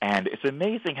 And it's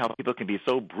amazing how people can be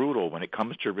so brutal when it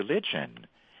comes to religion.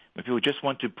 When people just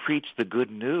want to preach the good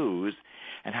news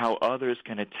and how others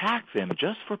can attack them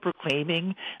just for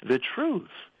proclaiming the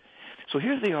truth. So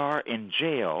here they are in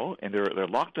jail, and they're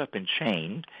locked up and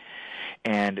chained.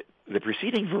 And the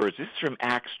preceding verse, this is from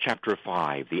Acts chapter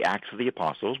 5, the Acts of the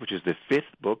Apostles, which is the 5th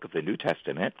book of the New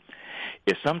Testament,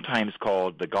 is sometimes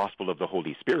called the Gospel of the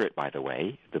Holy Spirit, by the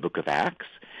way, the book of Acts.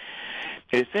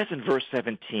 It says in verse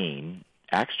 17,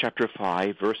 Acts chapter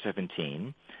 5, verse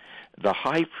 17, the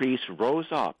high priest rose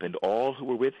up and all who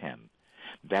were with him,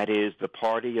 that is, the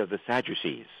party of the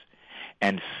Sadducees,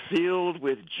 and filled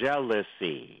with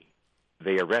jealousy,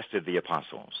 they arrested the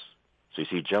apostles. So you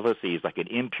see, jealousy is like an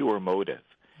impure motive.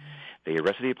 They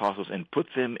arrested the apostles and put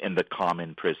them in the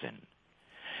common prison.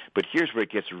 But here's where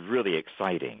it gets really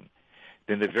exciting.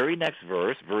 Then the very next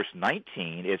verse, verse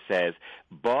 19, it says,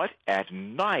 but at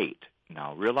night.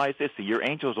 Now realize this, your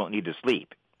angels don't need to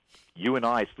sleep. You and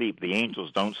I sleep, the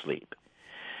angels don't sleep.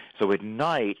 So at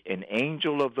night, an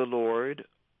angel of the Lord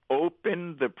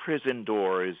opened the prison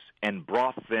doors and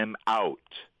brought them out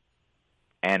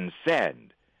and said,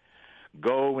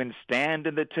 Go and stand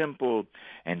in the temple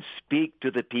and speak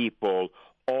to the people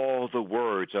all the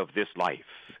words of this life.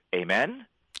 Amen?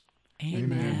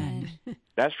 Amen.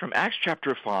 That's from Acts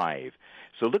chapter 5.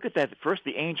 So look at that. First,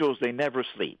 the angels, they never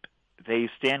sleep. They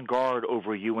stand guard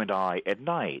over you and I at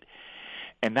night.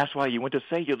 And that's why you want to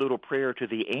say your little prayer to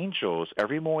the angels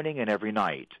every morning and every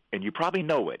night. And you probably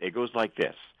know it. It goes like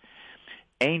this.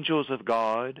 Angels of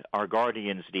God, our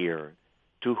guardians dear,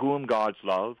 to whom God's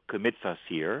love commits us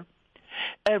here,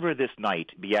 ever this night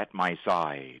be at my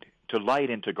side, to light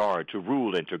and to guard, to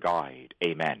rule and to guide.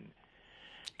 Amen.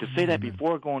 To say that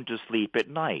before going to sleep at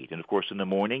night. And, of course, in the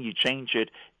morning, you change it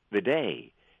the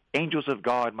day. Angels of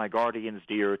God, my guardians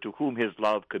dear, to whom his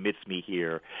love commits me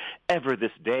here, ever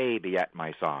this day be at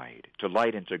my side, to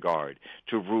light and to guard,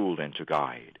 to rule and to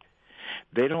guide.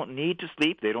 They don't need to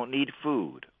sleep. They don't need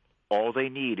food. All they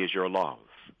need is your love.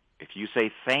 If you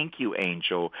say, thank you,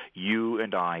 angel, you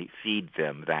and I feed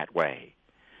them that way.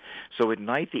 So at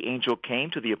night the angel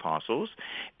came to the apostles,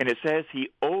 and it says he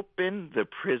opened the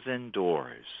prison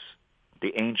doors.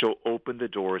 The angel opened the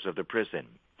doors of the prison.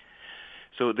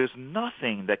 So there's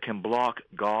nothing that can block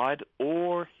God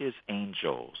or his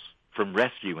angels from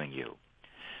rescuing you.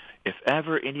 If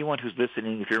ever anyone who's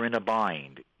listening, if you're in a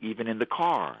bind, even in the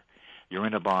car, you're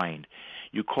in a bind,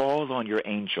 you call on your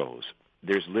angels.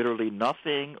 There's literally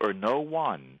nothing or no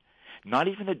one, not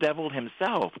even the devil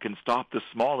himself, can stop the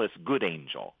smallest good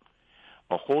angel.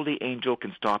 A holy angel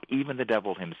can stop even the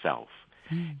devil himself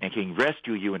and can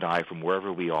rescue you and I from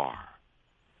wherever we are.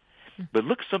 But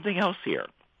look something else here.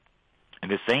 In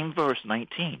the same verse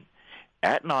 19,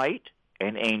 at night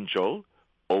an angel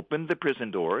opened the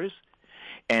prison doors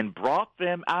and brought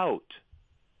them out.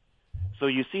 So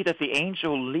you see that the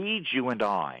angel leads you and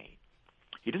I.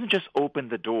 He doesn't just open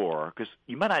the door, because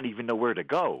you might not even know where to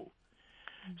go.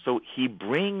 So he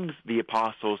brings the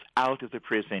apostles out of the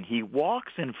prison. He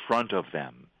walks in front of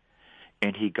them,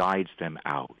 and he guides them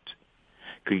out.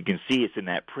 Because you can see it's in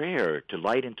that prayer, to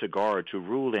light and to guard, to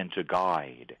rule and to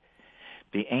guide.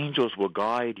 The angels will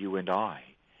guide you and I.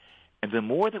 And the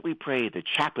more that we pray the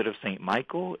chaplet of St.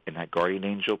 Michael in that guardian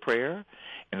angel prayer,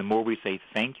 and the more we say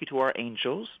thank you to our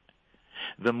angels,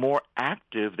 the more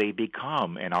active they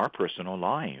become in our personal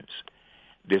lives.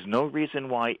 There's no reason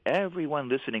why everyone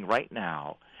listening right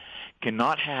now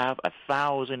cannot have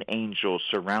 1,000 angels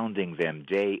surrounding them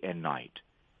day and night.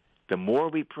 The more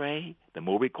we pray, the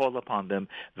more we call upon them,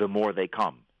 the more they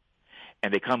come.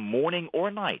 And they come morning or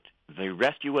night. They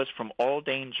rescue us from all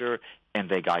danger, and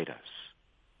they guide us.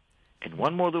 And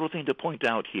one more little thing to point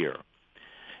out here.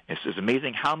 It's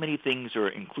amazing how many things are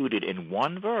included in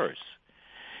one verse.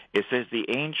 It says the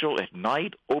angel at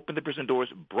night opened the prison doors,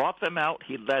 brought them out,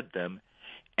 he led them,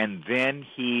 and then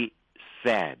he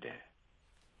said.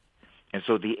 And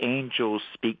so the angels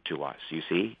speak to us, you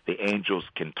see. The angels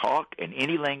can talk in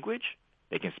any language.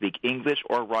 They can speak English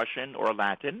or Russian or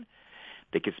Latin.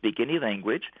 They can speak any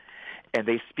language, and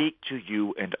they speak to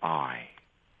you and I.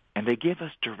 And they give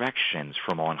us directions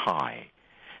from on high.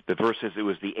 The verse says it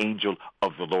was the angel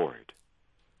of the Lord.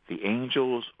 The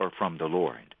angels are from the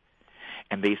Lord.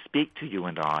 And they speak to you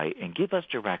and I and give us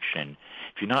direction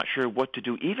if you're not sure what to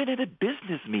do, even in a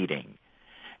business meeting.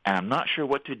 And I'm not sure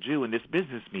what to do in this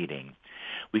business meeting.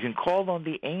 We can call on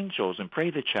the angels and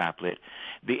pray the chaplet.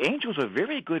 The angels are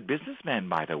very good businessmen,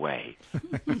 by the way.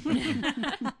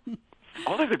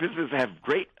 All of their businesses have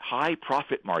great high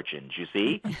profit margins, you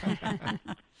see.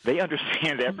 They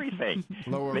understand everything.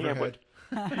 Low overhead.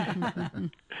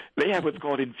 They have what's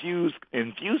called infused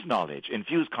knowledge,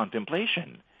 infused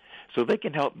contemplation. So they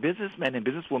can help businessmen and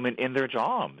businesswomen in their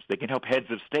jobs. They can help heads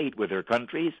of state with their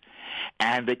countries,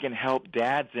 and they can help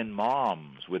dads and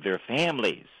moms with their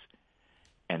families,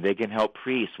 and they can help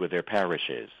priests with their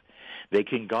parishes. They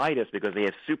can guide us because they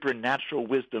have supernatural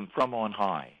wisdom from on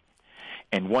high.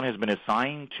 And one has been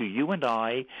assigned to you and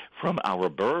I from our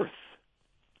birth.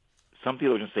 Some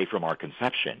theologians say from our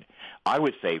conception. I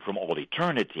would say from all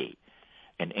eternity.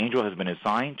 An angel has been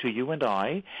assigned to you and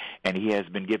I, and he has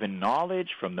been given knowledge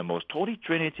from the most holy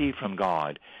Trinity from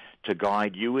God to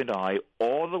guide you and I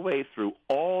all the way through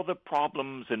all the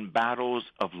problems and battles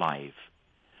of life,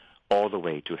 all the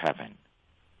way to heaven.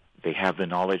 They have the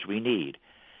knowledge we need.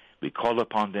 We call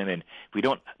upon them, and if we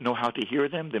don't know how to hear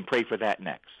them, then pray for that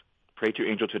next. Pray to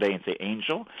your angel today and say,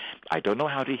 Angel, I don't know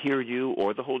how to hear you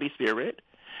or the Holy Spirit.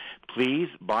 Please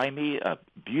buy me a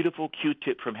beautiful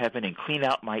Q-tip from heaven and clean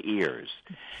out my ears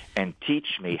and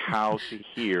teach me how to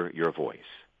hear your voice.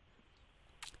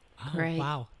 Oh, Great.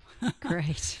 wow.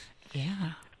 Great.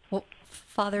 Yeah. Well,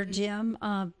 Father Jim,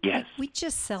 Yes. we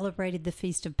just celebrated the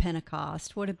Feast of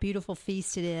Pentecost. What a beautiful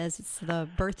feast it is. It's the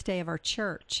birthday of our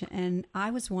church. And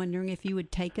I was wondering if you would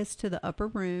take us to the upper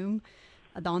room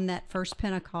on that first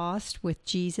Pentecost with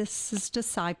Jesus'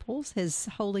 disciples, his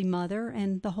Holy Mother,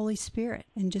 and the Holy Spirit.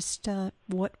 And just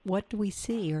what do we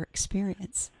see or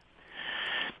experience?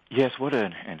 Yes, what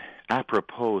an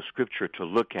apropos scripture to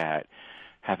look at,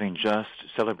 having just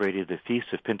celebrated the Feast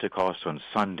of Pentecost on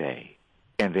Sunday.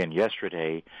 And then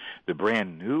yesterday, the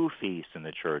brand new feast in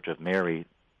the church of Mary,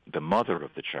 the mother of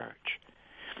the church.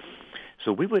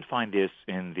 So we would find this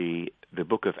in the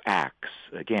book of Acts,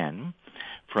 again,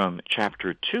 from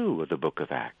chapter 2 of the book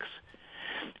of Acts.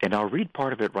 And I'll read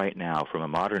part of it right now from a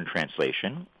modern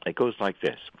translation. It goes like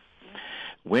this.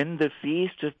 When the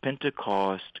Feast of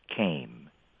Pentecost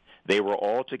came, they were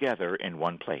all together in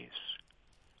one place.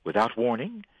 Without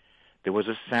warning, there was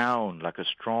a sound like a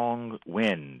strong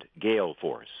wind, gale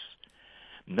force.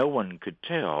 No one could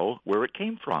tell where it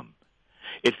came from.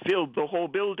 It filled the whole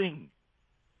building.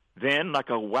 Then,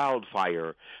 like a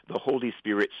wildfire, the Holy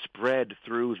Spirit spread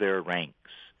through their ranks,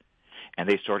 and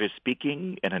they started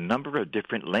speaking in a number of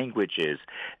different languages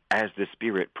as the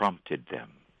Spirit prompted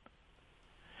them.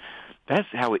 That's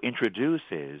how it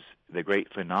introduces the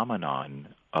great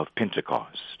phenomenon of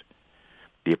Pentecost.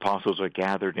 The apostles are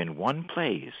gathered in one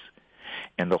place,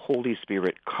 and the Holy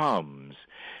Spirit comes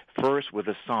first with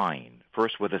a sign,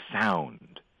 first with a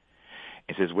sound.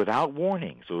 It says, without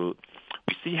warning. So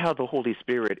we see how the Holy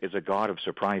Spirit is a God of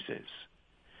surprises,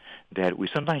 that we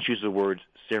sometimes use the word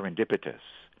serendipitous,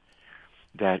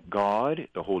 that God,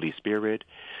 the Holy Spirit,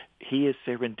 he is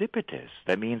serendipitous.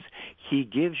 That means he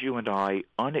gives you and I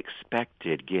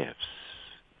unexpected gifts.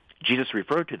 Jesus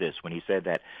referred to this when he said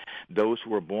that those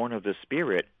who are born of the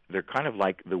Spirit, they're kind of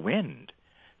like the wind.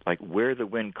 Like where the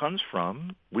wind comes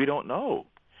from, we don't know.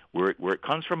 Where it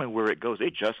comes from and where it goes,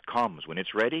 it just comes. When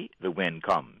it's ready, the wind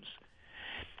comes.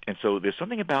 And so there's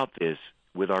something about this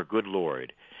with our good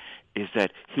Lord, is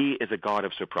that he is a God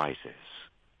of surprises.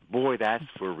 Boy, that's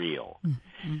for real.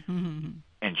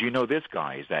 And you know this,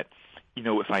 guys, that,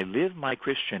 if I live my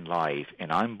Christian life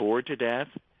and I'm bored to death,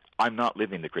 I'm not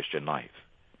living the Christian life.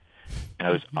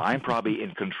 And I'm probably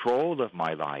in control of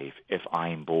my life if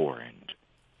I'm bored.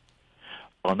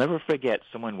 I'll never forget,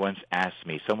 someone once asked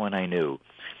me, someone I knew,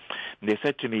 and they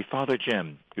said to me, Father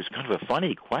Jim, it was kind of a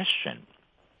funny question.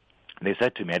 And they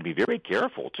said to me, I'd be very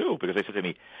careful, too, because they said to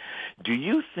me, do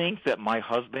you think that my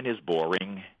husband is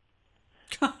boring?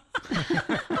 Yeah,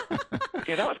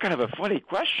 that was kind of a funny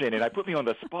question, and it put me on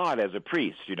the spot as a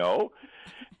priest,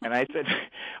 And I said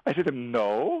to them,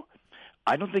 no,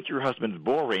 I don't think your husband's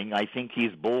boring. I think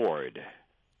he's bored.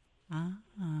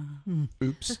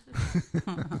 Oops.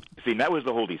 See, that was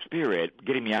the Holy Spirit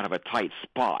getting me out of a tight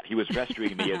spot. He was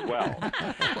rescuing me as well.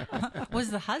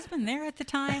 Was the husband there at the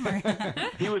time? Or?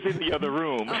 He was in the other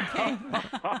room. Okay.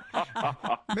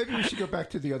 Maybe we should go back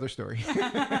to the other story.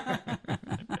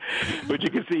 But you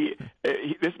can see,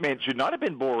 this man should not have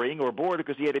been boring or bored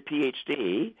because he had a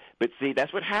PhD. But see,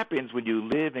 that's what happens when you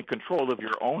live in control of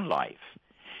your own life.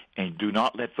 And do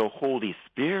not let the Holy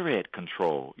Spirit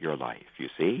control your life, you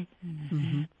see?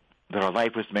 Mm-hmm. That our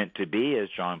life was meant to be, as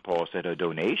John Paul said, a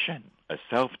donation, a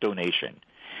self-donation.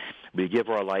 We give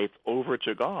our life over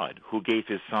to God, who gave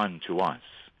his Son to us.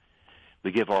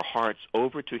 We give our hearts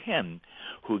over to him,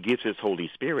 who gives his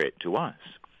Holy Spirit to us.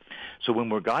 So when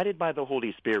we're guided by the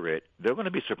Holy Spirit, there are going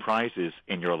to be surprises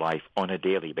in your life on a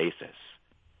daily basis.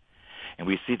 And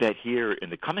we see that here in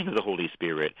the coming of the Holy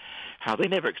Spirit, how they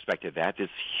never expected that. This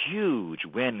huge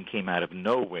wind came out of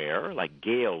nowhere, like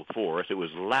gale force. It was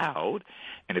loud,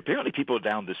 and apparently people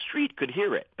down the street could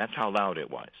hear it. That's how loud it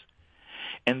was.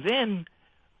 And then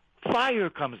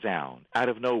fire comes down out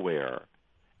of nowhere.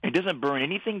 It doesn't burn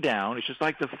anything down. It's just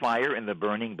like the fire in the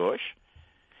burning bush.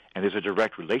 And there's a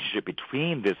direct relationship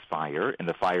between this fire and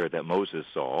the fire that Moses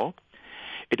saw.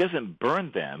 It doesn't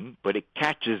burn them, but it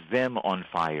catches them on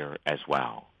fire as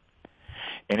well.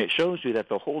 And it shows you that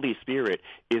the Holy Spirit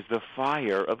is the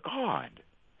fire of God.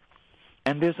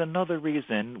 And there's another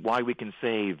reason why we can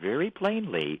say very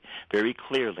plainly, very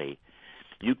clearly,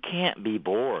 you can't be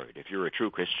bored if you're a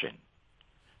true Christian.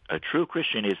 A true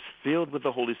Christian is filled with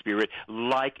the Holy Spirit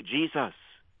like Jesus.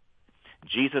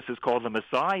 Jesus is called the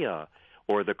Messiah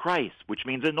or the Christ, which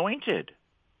means anointed.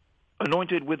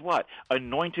 Anointed with what?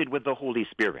 Anointed with the Holy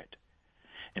Spirit.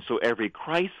 And so every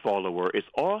Christ follower is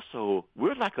also,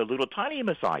 we're like a little tiny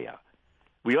Messiah.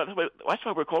 That's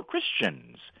why we're called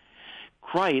Christians.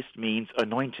 Christ means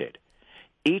anointed.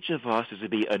 Each of us is to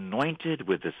be anointed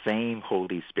with the same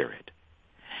Holy Spirit.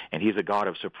 And he's a God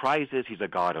of surprises. He's a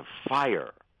God of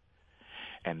fire.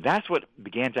 And that's what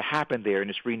began to happen there, and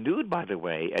it's renewed, by the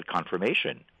way, at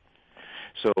confirmation.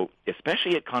 So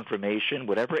especially at confirmation,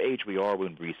 whatever age we are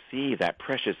when we receive that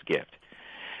precious gift,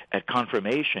 at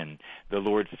confirmation, the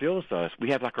Lord fills us. We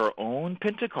have like our own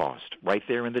Pentecost right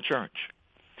there in the church.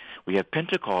 We have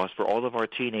Pentecost for all of our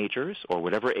teenagers or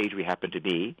whatever age we happen to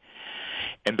be,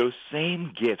 and those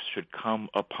same gifts should come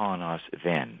upon us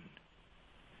then.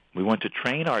 We want to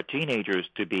train our teenagers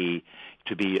to be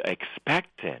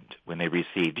expectant when they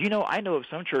receive. Do you know, I know of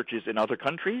some churches in other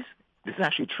countries, this is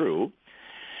actually true,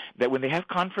 that when they have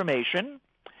confirmation,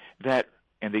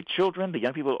 and the children, the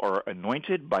young people are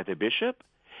anointed by the bishop,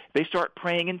 they start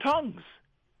praying in tongues.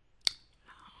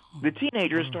 The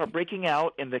teenagers start breaking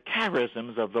out in the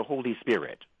charisms of the Holy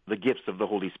Spirit, the gifts of the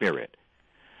Holy Spirit.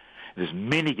 There's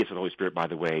many gifts of the Holy Spirit, by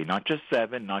the way, not just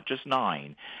 7, not just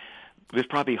 9. There's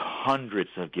probably hundreds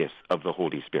of gifts of the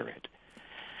Holy Spirit.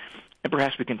 And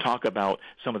perhaps we can talk about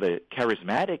some of the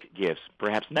charismatic gifts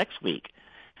perhaps next week.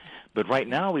 But right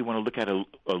now we want to look at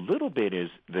a little bit is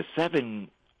the 7,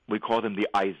 we call them the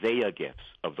Isaiah gifts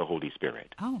of the Holy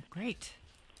Spirit. Oh, great.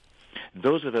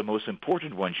 Those are the most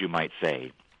important ones, you might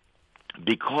say,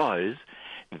 because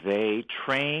they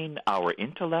train our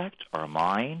intellect, our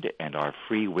mind, and our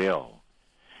free will,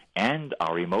 and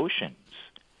our emotions.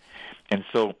 And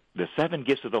so the 7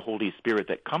 gifts of the Holy Spirit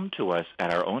that come to us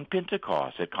at our own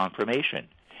Pentecost, at confirmation,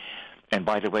 and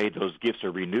by the way, those gifts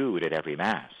are renewed at every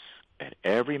Mass. At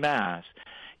every Mass,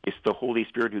 it's the Holy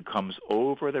Spirit who comes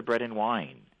over the bread and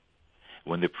wine.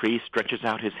 When the priest stretches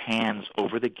out his hands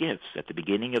over the gifts at the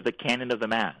beginning of the canon of the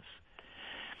Mass,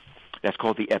 that's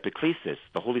called the epiclesis.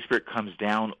 The Holy Spirit comes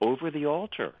down over the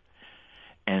altar.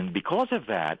 And because of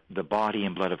that, the body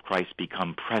and blood of Christ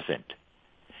become present.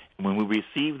 When we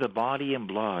receive the body and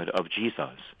blood of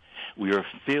Jesus, we are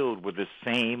filled with the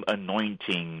same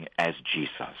anointing as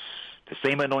Jesus. The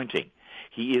same anointing.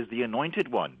 He is the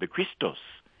anointed one, the Christos.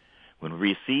 When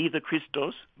we receive the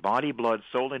Christos, body, blood,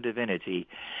 soul, and divinity,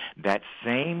 that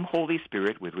same Holy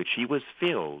Spirit with which he was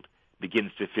filled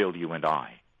begins to fill you and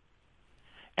I.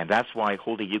 And that's why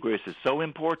Holy Eucharist is so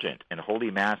important and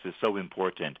Holy Mass is so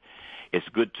important. It's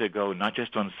good to go not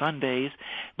just on Sundays,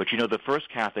 but you know the first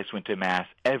Catholics went to Mass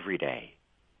every day.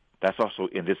 That's also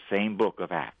in this same book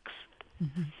of Acts.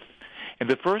 Mm-hmm. And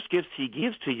the first gifts he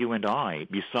gives to you and I,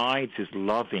 besides his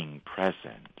loving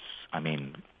presence, I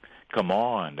mean, come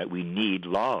on, that we need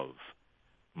love.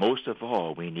 Most of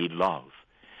all, we need love.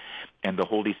 And the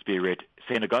Holy Spirit,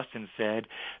 St. Augustine said,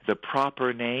 the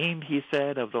proper name, he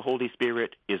said, of the Holy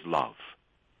Spirit is love.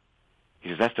 He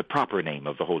says that's the proper name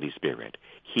of the Holy Spirit.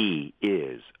 He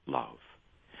is love.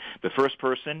 The first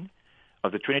person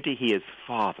of the Trinity, he is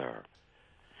Father.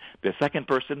 The second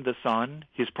person, the Son,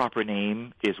 his proper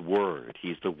name is Word.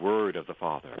 He's the Word of the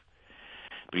Father.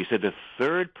 But he said the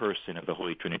third person of the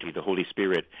Holy Trinity, the Holy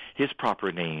Spirit, his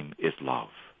proper name is love.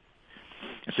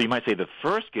 And so you might say the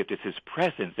first gift is his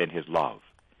presence and his love.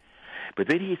 But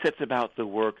then he sets about the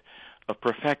work of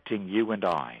perfecting you and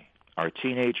I, our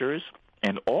teenagers,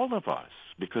 and all of us,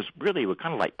 because really we're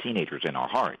kind of like teenagers in our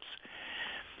hearts.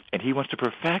 And he wants to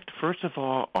perfect, first of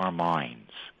all, our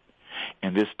minds.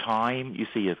 And this time, you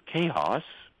see, of chaos,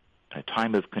 a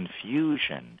time of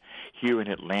confusion here in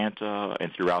Atlanta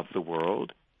and throughout the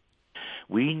world,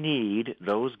 we need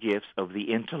those gifts of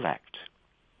the intellect.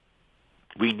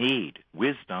 We need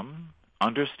wisdom,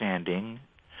 understanding,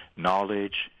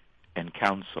 knowledge, and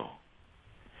counsel.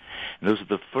 And those are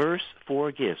the first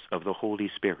 4 gifts of the Holy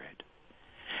Spirit.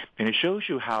 And it shows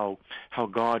you how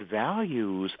God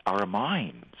values our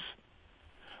minds.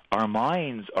 Our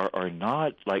minds are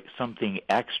not like something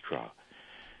extra.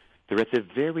 They're at the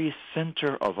very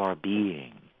center of our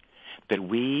being, that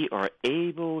we are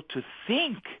able to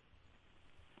think.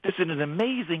 This is an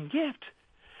amazing gift.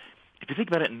 If you think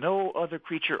about it, no other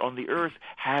creature on the earth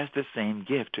has the same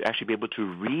gift to actually be able to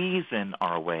reason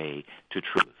our way to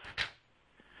truth.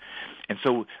 And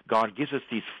so God gives us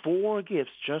these 4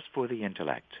 gifts just for the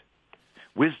intellect: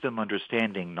 wisdom,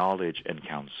 understanding, knowledge, and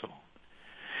counsel.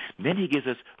 Then he gives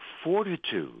us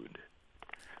fortitude.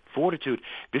 Fortitude,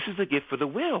 this is a gift for the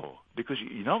will, because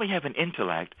you not only have an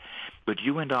intellect, but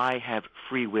you and I have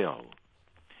free will.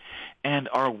 And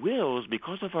our wills,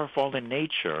 because of our fallen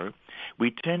nature,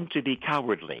 we tend to be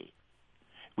cowardly.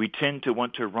 We tend to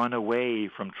want to run away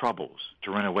from troubles,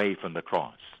 to run away from the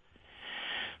cross.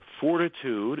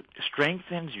 Fortitude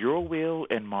strengthens your will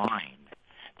and mine,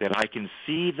 that I can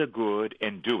see the good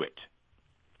and do it,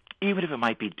 even if it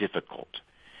might be difficult.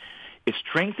 It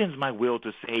strengthens my will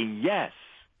to say yes.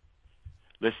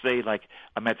 Let's say, like,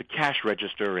 I'm at the cash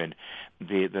register, and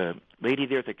the lady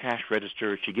there at the cash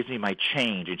register, she gives me my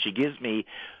change, and she gives me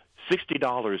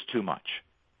 $60 too much.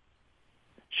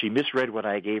 She misread what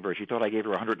I gave her. She thought I gave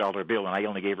her a $100 bill, and I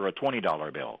only gave her a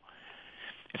 $20 bill.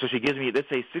 And so she gives me, let's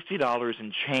say, $60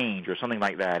 in change or something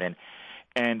like that.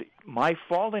 And my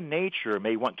fallen nature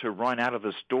may want to run out of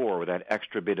the store with that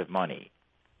extra bit of money.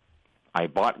 I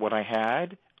bought what I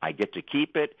had. I get to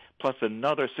keep it, plus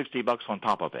another $60 on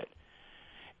top of it.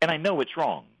 And I know it's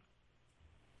wrong.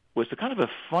 Well, it's a kind of a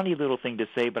funny little thing to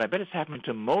say, but I bet it's happened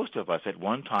to most of us at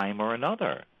one time or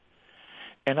another.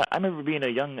 And I remember being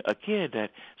a kid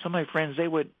that some of my friends,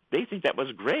 they think that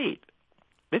was great.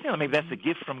 They think maybe that's a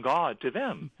gift from God to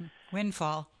them.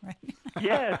 Windfall, right?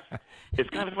 Yes. It's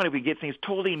kind of funny. We get things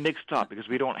totally mixed up because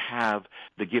we don't have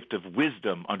the gift of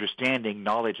wisdom, understanding,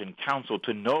 knowledge, and counsel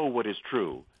to know what is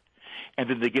true. And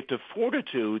then the gift of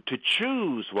fortitude to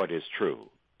choose what is true,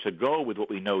 to go with what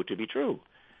we know to be true.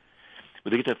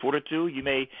 With the gift of fortitude,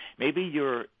 maybe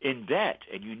you're in debt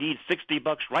and you need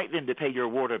 $60 right then to pay your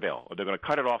water bill, or they're going to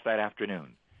cut it off that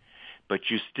afternoon. But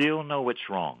you still know it's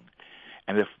wrong.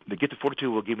 And the gift of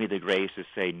fortitude will give me the grace to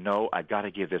say, no, I've got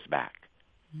to give this back.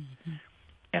 Mm-hmm.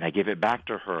 And I give it back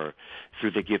to her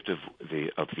through the gift of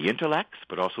the intellect,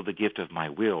 but also the gift of my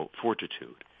will,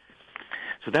 fortitude.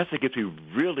 So that's the gift we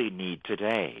really need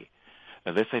today.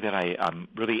 Let's say that I'm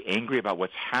really angry about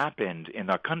what's happened in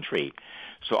our country,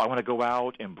 so I want to go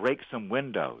out and break some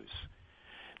windows.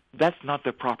 That's not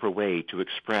the proper way to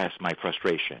express my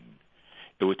frustration.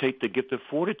 It would take the gift of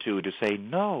fortitude to say,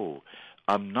 no,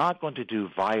 I'm not going to do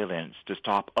violence to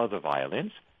stop other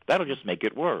violence. That'll just make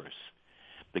it worse.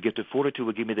 The gift of fortitude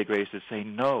will give me the grace to say,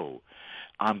 no,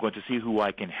 I'm going to see who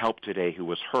I can help today who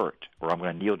was hurt, or I'm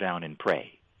going to kneel down and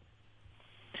pray.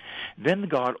 Then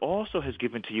God also has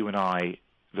given to you and I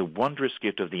the wondrous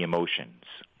gift of the emotions.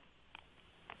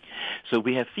 So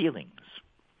we have feelings.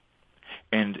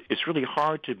 And it's really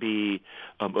hard to be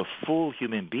a full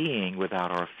human being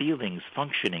without our feelings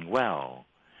functioning well.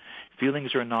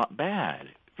 Feelings are not bad.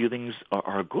 Feelings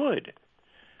are good.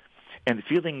 And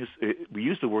feelings, we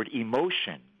use the word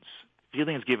emotions.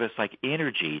 Feelings give us like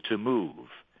energy to move.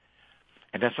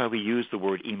 And that's why we use the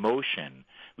word emotion.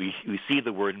 We see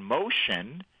the word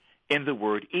motion in the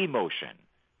word emotion.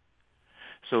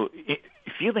 So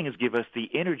feelings give us the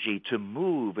energy to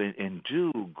move and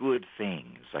do good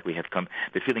things. Like we have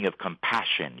the feeling of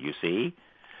compassion, you see.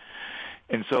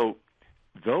 And so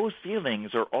those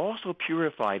feelings are also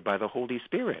purified by the Holy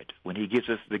Spirit when he gives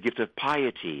us the gift of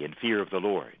piety and fear of the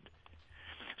Lord,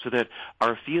 so that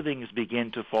our feelings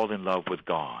begin to fall in love with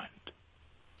God.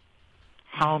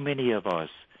 How many of us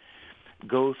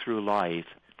go through life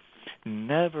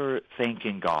never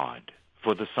thanking God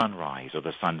for the sunrise or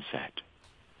the sunset,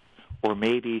 or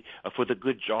maybe for the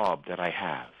good job that I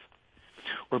have,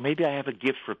 or maybe I have a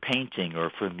gift for painting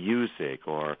or for music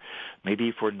or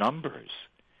maybe for numbers.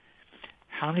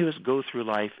 How many of us go through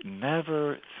life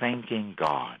never thanking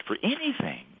God for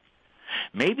anything,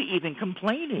 maybe even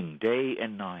complaining day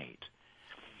and night?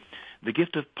 The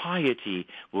gift of piety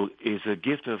is a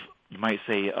gift of, you might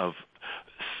say, of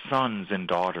sons and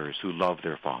daughters who love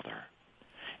their father.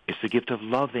 It's the gift of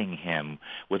loving him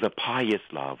with a pious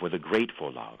love, with a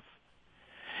grateful love.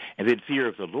 And then fear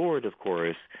of the Lord, of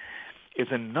course, is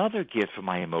another gift for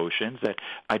my emotions, that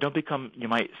I don't become, you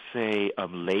might say,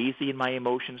 lazy in my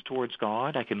emotions towards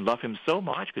God. I can love him so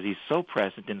much because he's so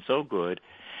present and so good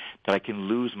that I can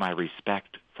lose my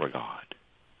respect for God.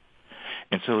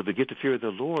 And so the gift of fear of the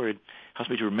Lord helps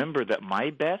me to remember that my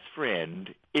best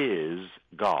friend is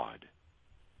God.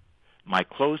 My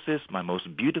closest, my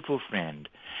most beautiful friend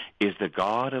is the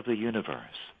God of the universe.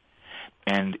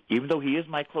 And even though he is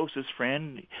my closest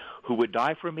friend who would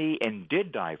die for me and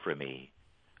did die for me,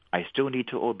 I still need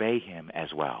to obey him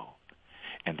as well.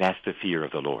 And that's the fear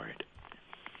of the Lord.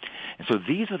 And so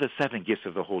these are the 7 gifts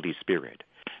of the Holy Spirit: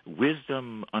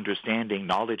 wisdom, understanding,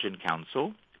 knowledge, and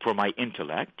counsel for my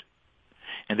intellect,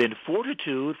 and then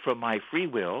fortitude for my free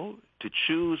will to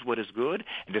choose what is good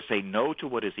and to say no to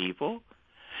what is evil.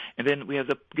 And then we have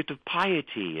the gift of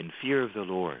piety and fear of the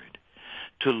Lord,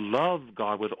 to love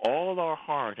God with all our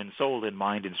heart and soul and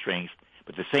mind and strength,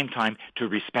 but at the same time to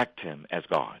respect him as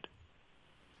God.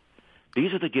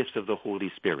 These are the gifts of the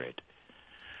Holy Spirit.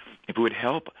 If it would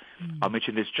help, I'll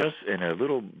mention this just in a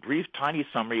little brief, tiny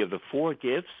summary of the 4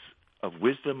 gifts of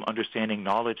wisdom, understanding,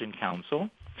 knowledge, and counsel.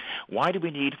 Why do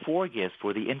we need 4 gifts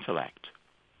for the intellect?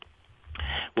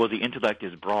 Well, the intellect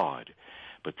is broad,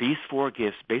 but these 4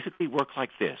 gifts basically work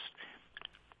like this.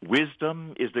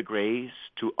 Wisdom is the grace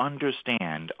to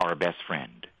understand our best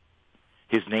friend.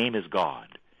 His name is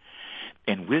God.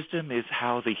 And wisdom is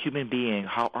how the human being,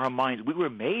 how our minds, we were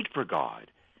made for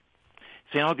God.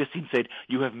 St. Augustine said,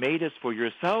 "You have made us for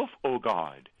yourself, O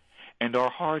God, and our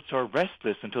hearts are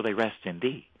restless until they rest in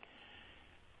thee."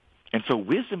 And so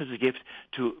wisdom is a gift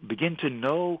to begin to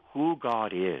know who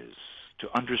God is, to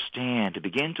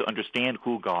begin to understand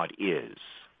who God is.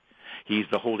 He's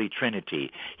the Holy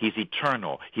Trinity. He's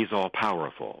eternal. He's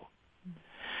all-powerful.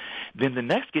 Then the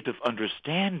next gift of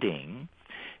understanding,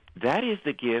 that is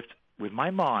the gift, with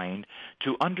my mind,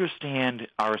 to understand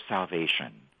our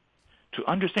salvation, to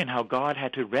understand how God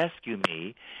had to rescue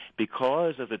me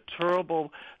because of the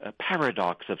terrible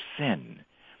paradox of sin,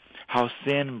 how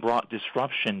sin brought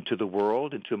disruption to the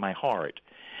world and to my heart.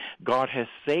 God has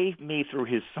saved me through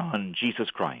his Son, Jesus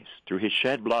Christ, through his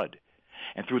shed blood,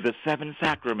 and through the 7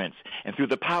 sacraments, and through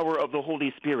the power of the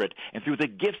Holy Spirit, and through the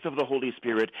gifts of the Holy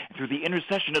Spirit, and through the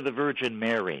intercession of the Virgin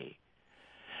Mary.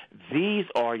 These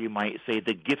are, you might say,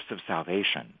 the gifts of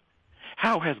salvation.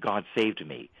 How has God saved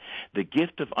me? The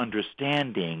gift of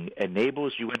understanding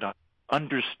enables you and I to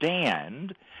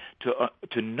understand,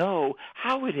 to know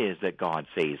how it is that God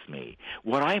saves me,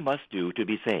 what I must do to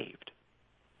be saved.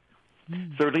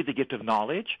 Thirdly, the gift of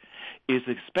knowledge is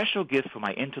a special gift for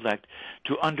my intellect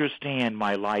to understand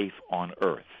my life on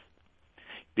earth.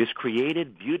 This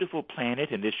created, beautiful planet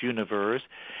in this universe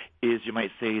is, you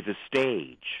might say, the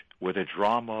stage where the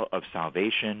drama of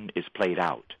salvation is played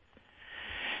out.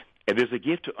 And there's a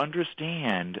gift to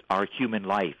understand our human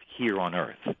life here on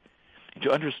earth.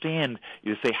 To understand,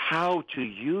 you say, how to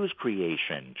use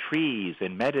creation, trees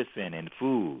and medicine and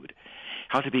food,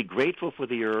 how to be grateful for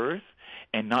the earth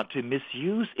and not to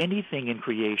misuse anything in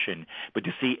creation, but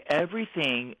to see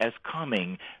everything as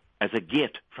coming as a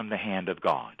gift from the hand of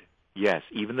God. Yes,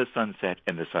 even the sunset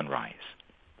and the sunrise.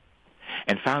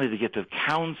 And finally, the gift of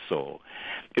counsel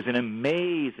is an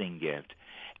amazing gift,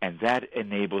 and that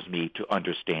enables me to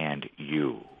understand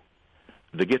you.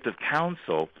 The gift of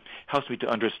counsel helps me to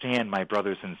understand my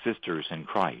brothers and sisters in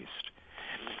Christ.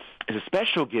 It's a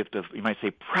special gift of, you might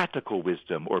say, practical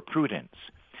wisdom or prudence,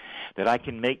 that I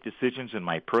can make decisions in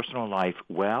my personal life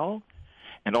well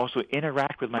and also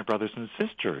interact with my brothers and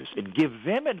sisters and give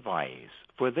them advice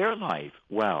for their life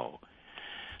well.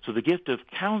 So the gift of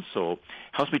counsel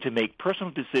helps me to make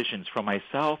personal decisions for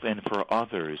myself and for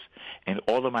others in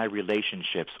all of my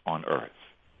relationships on earth.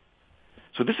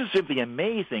 So this is simply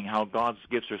amazing how God's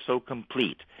gifts are so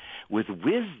complete. With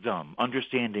wisdom,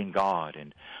 understanding God,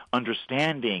 and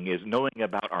understanding is knowing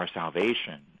about our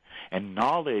salvation. And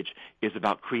knowledge is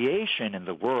about creation in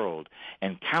the world,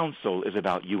 and counsel is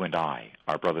about you and I,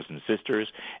 our brothers and sisters,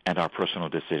 and our personal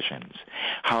decisions.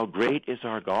 How great is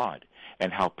our God,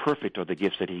 and how perfect are the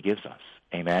gifts that he gives us.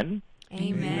 Amen?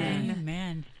 Amen.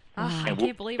 Amen. Oh, I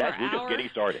can't believe our we're hour. just getting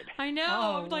started. I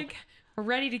know. We're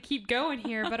ready to keep going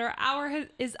here, but our hour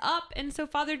is up. And so,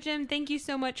 Father Jim, thank you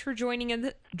so much for joining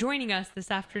us this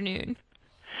afternoon.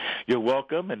 You're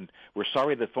welcome, and we're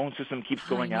sorry the phone system keeps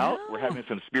going out. We're having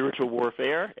some spiritual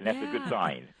warfare, and that's a good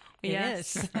sign.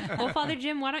 Yes. Well, Father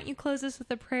Jim, why don't you close us with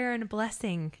a prayer and a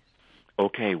blessing?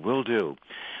 Okay, will do.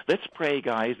 Let's pray,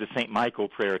 guys, the St. Michael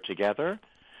prayer together.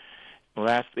 We'll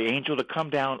ask the angel to come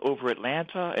down over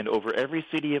Atlanta and over every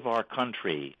city of our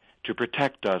country to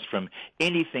protect us from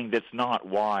anything that's not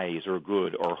wise or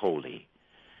good or holy.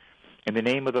 In the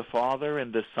name of the Father,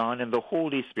 and the Son, and the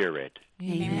Holy Spirit.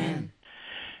 Amen.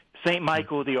 Saint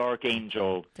Michael the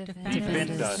Archangel,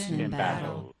 defend us in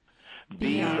battle.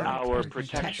 Be our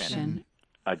protection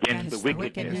against the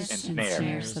wickedness and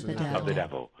snares of the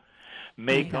devil.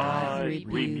 May God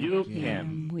rebuke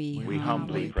him, we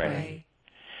humbly pray.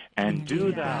 And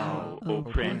do thou, O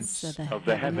Prince of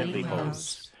the heavenly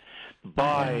hosts,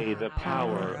 by the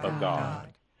power of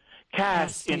God,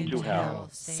 cast into hell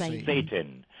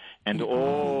Satan and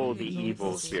all the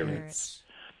evil spirits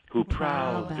who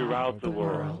prowl throughout the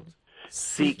world,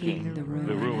 seeking the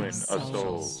ruin of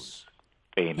souls.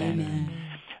 Amen.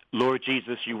 Lord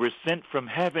Jesus, you were sent from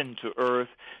heaven to earth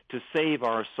to save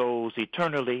our souls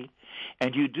eternally,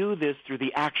 and you do this through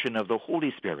the action of the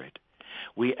Holy Spirit.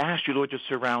 We ask you, Lord, to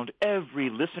surround every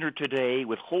listener today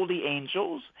with holy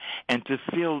angels and to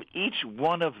fill each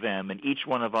one of them and each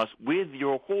one of us with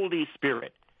your Holy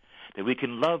Spirit, that we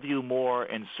can love you more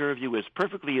and serve you as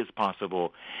perfectly as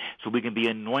possible so we can be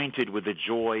anointed with the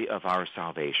joy of our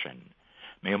salvation.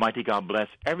 May Almighty God bless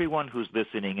everyone who's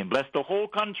listening and bless the whole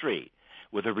country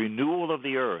with a renewal of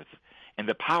the earth and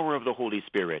the power of the Holy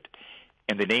Spirit.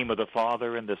 In the name of the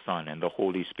Father, and the Son, and the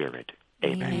Holy Spirit.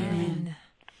 Amen. Amen.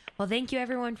 Well, thank you,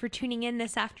 everyone, for tuning in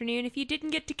this afternoon. If you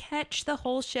didn't get to catch the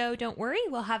whole show, don't worry.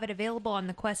 We'll have it available on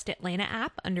the Quest Atlanta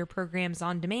app under Programs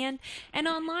on Demand and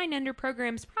online under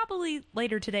Programs probably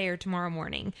later today or tomorrow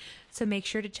morning. So make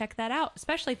sure to check that out,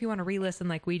 especially if you want to re-listen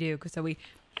like we do. So we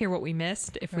hear what we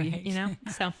missed if Right. we,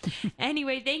 So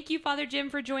anyway, thank you, Father Jim,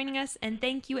 for joining us. And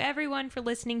thank you, everyone, for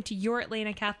listening to your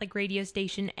Atlanta Catholic radio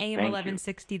station, AM Thank you.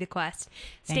 1160 The Quest.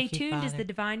 Stay Thank you, tuned as Father. the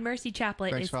Divine Mercy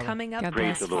Chaplet Thanks, is Father. coming up. God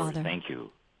Praise bless, the Lord. Father. Thank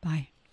you. Bye.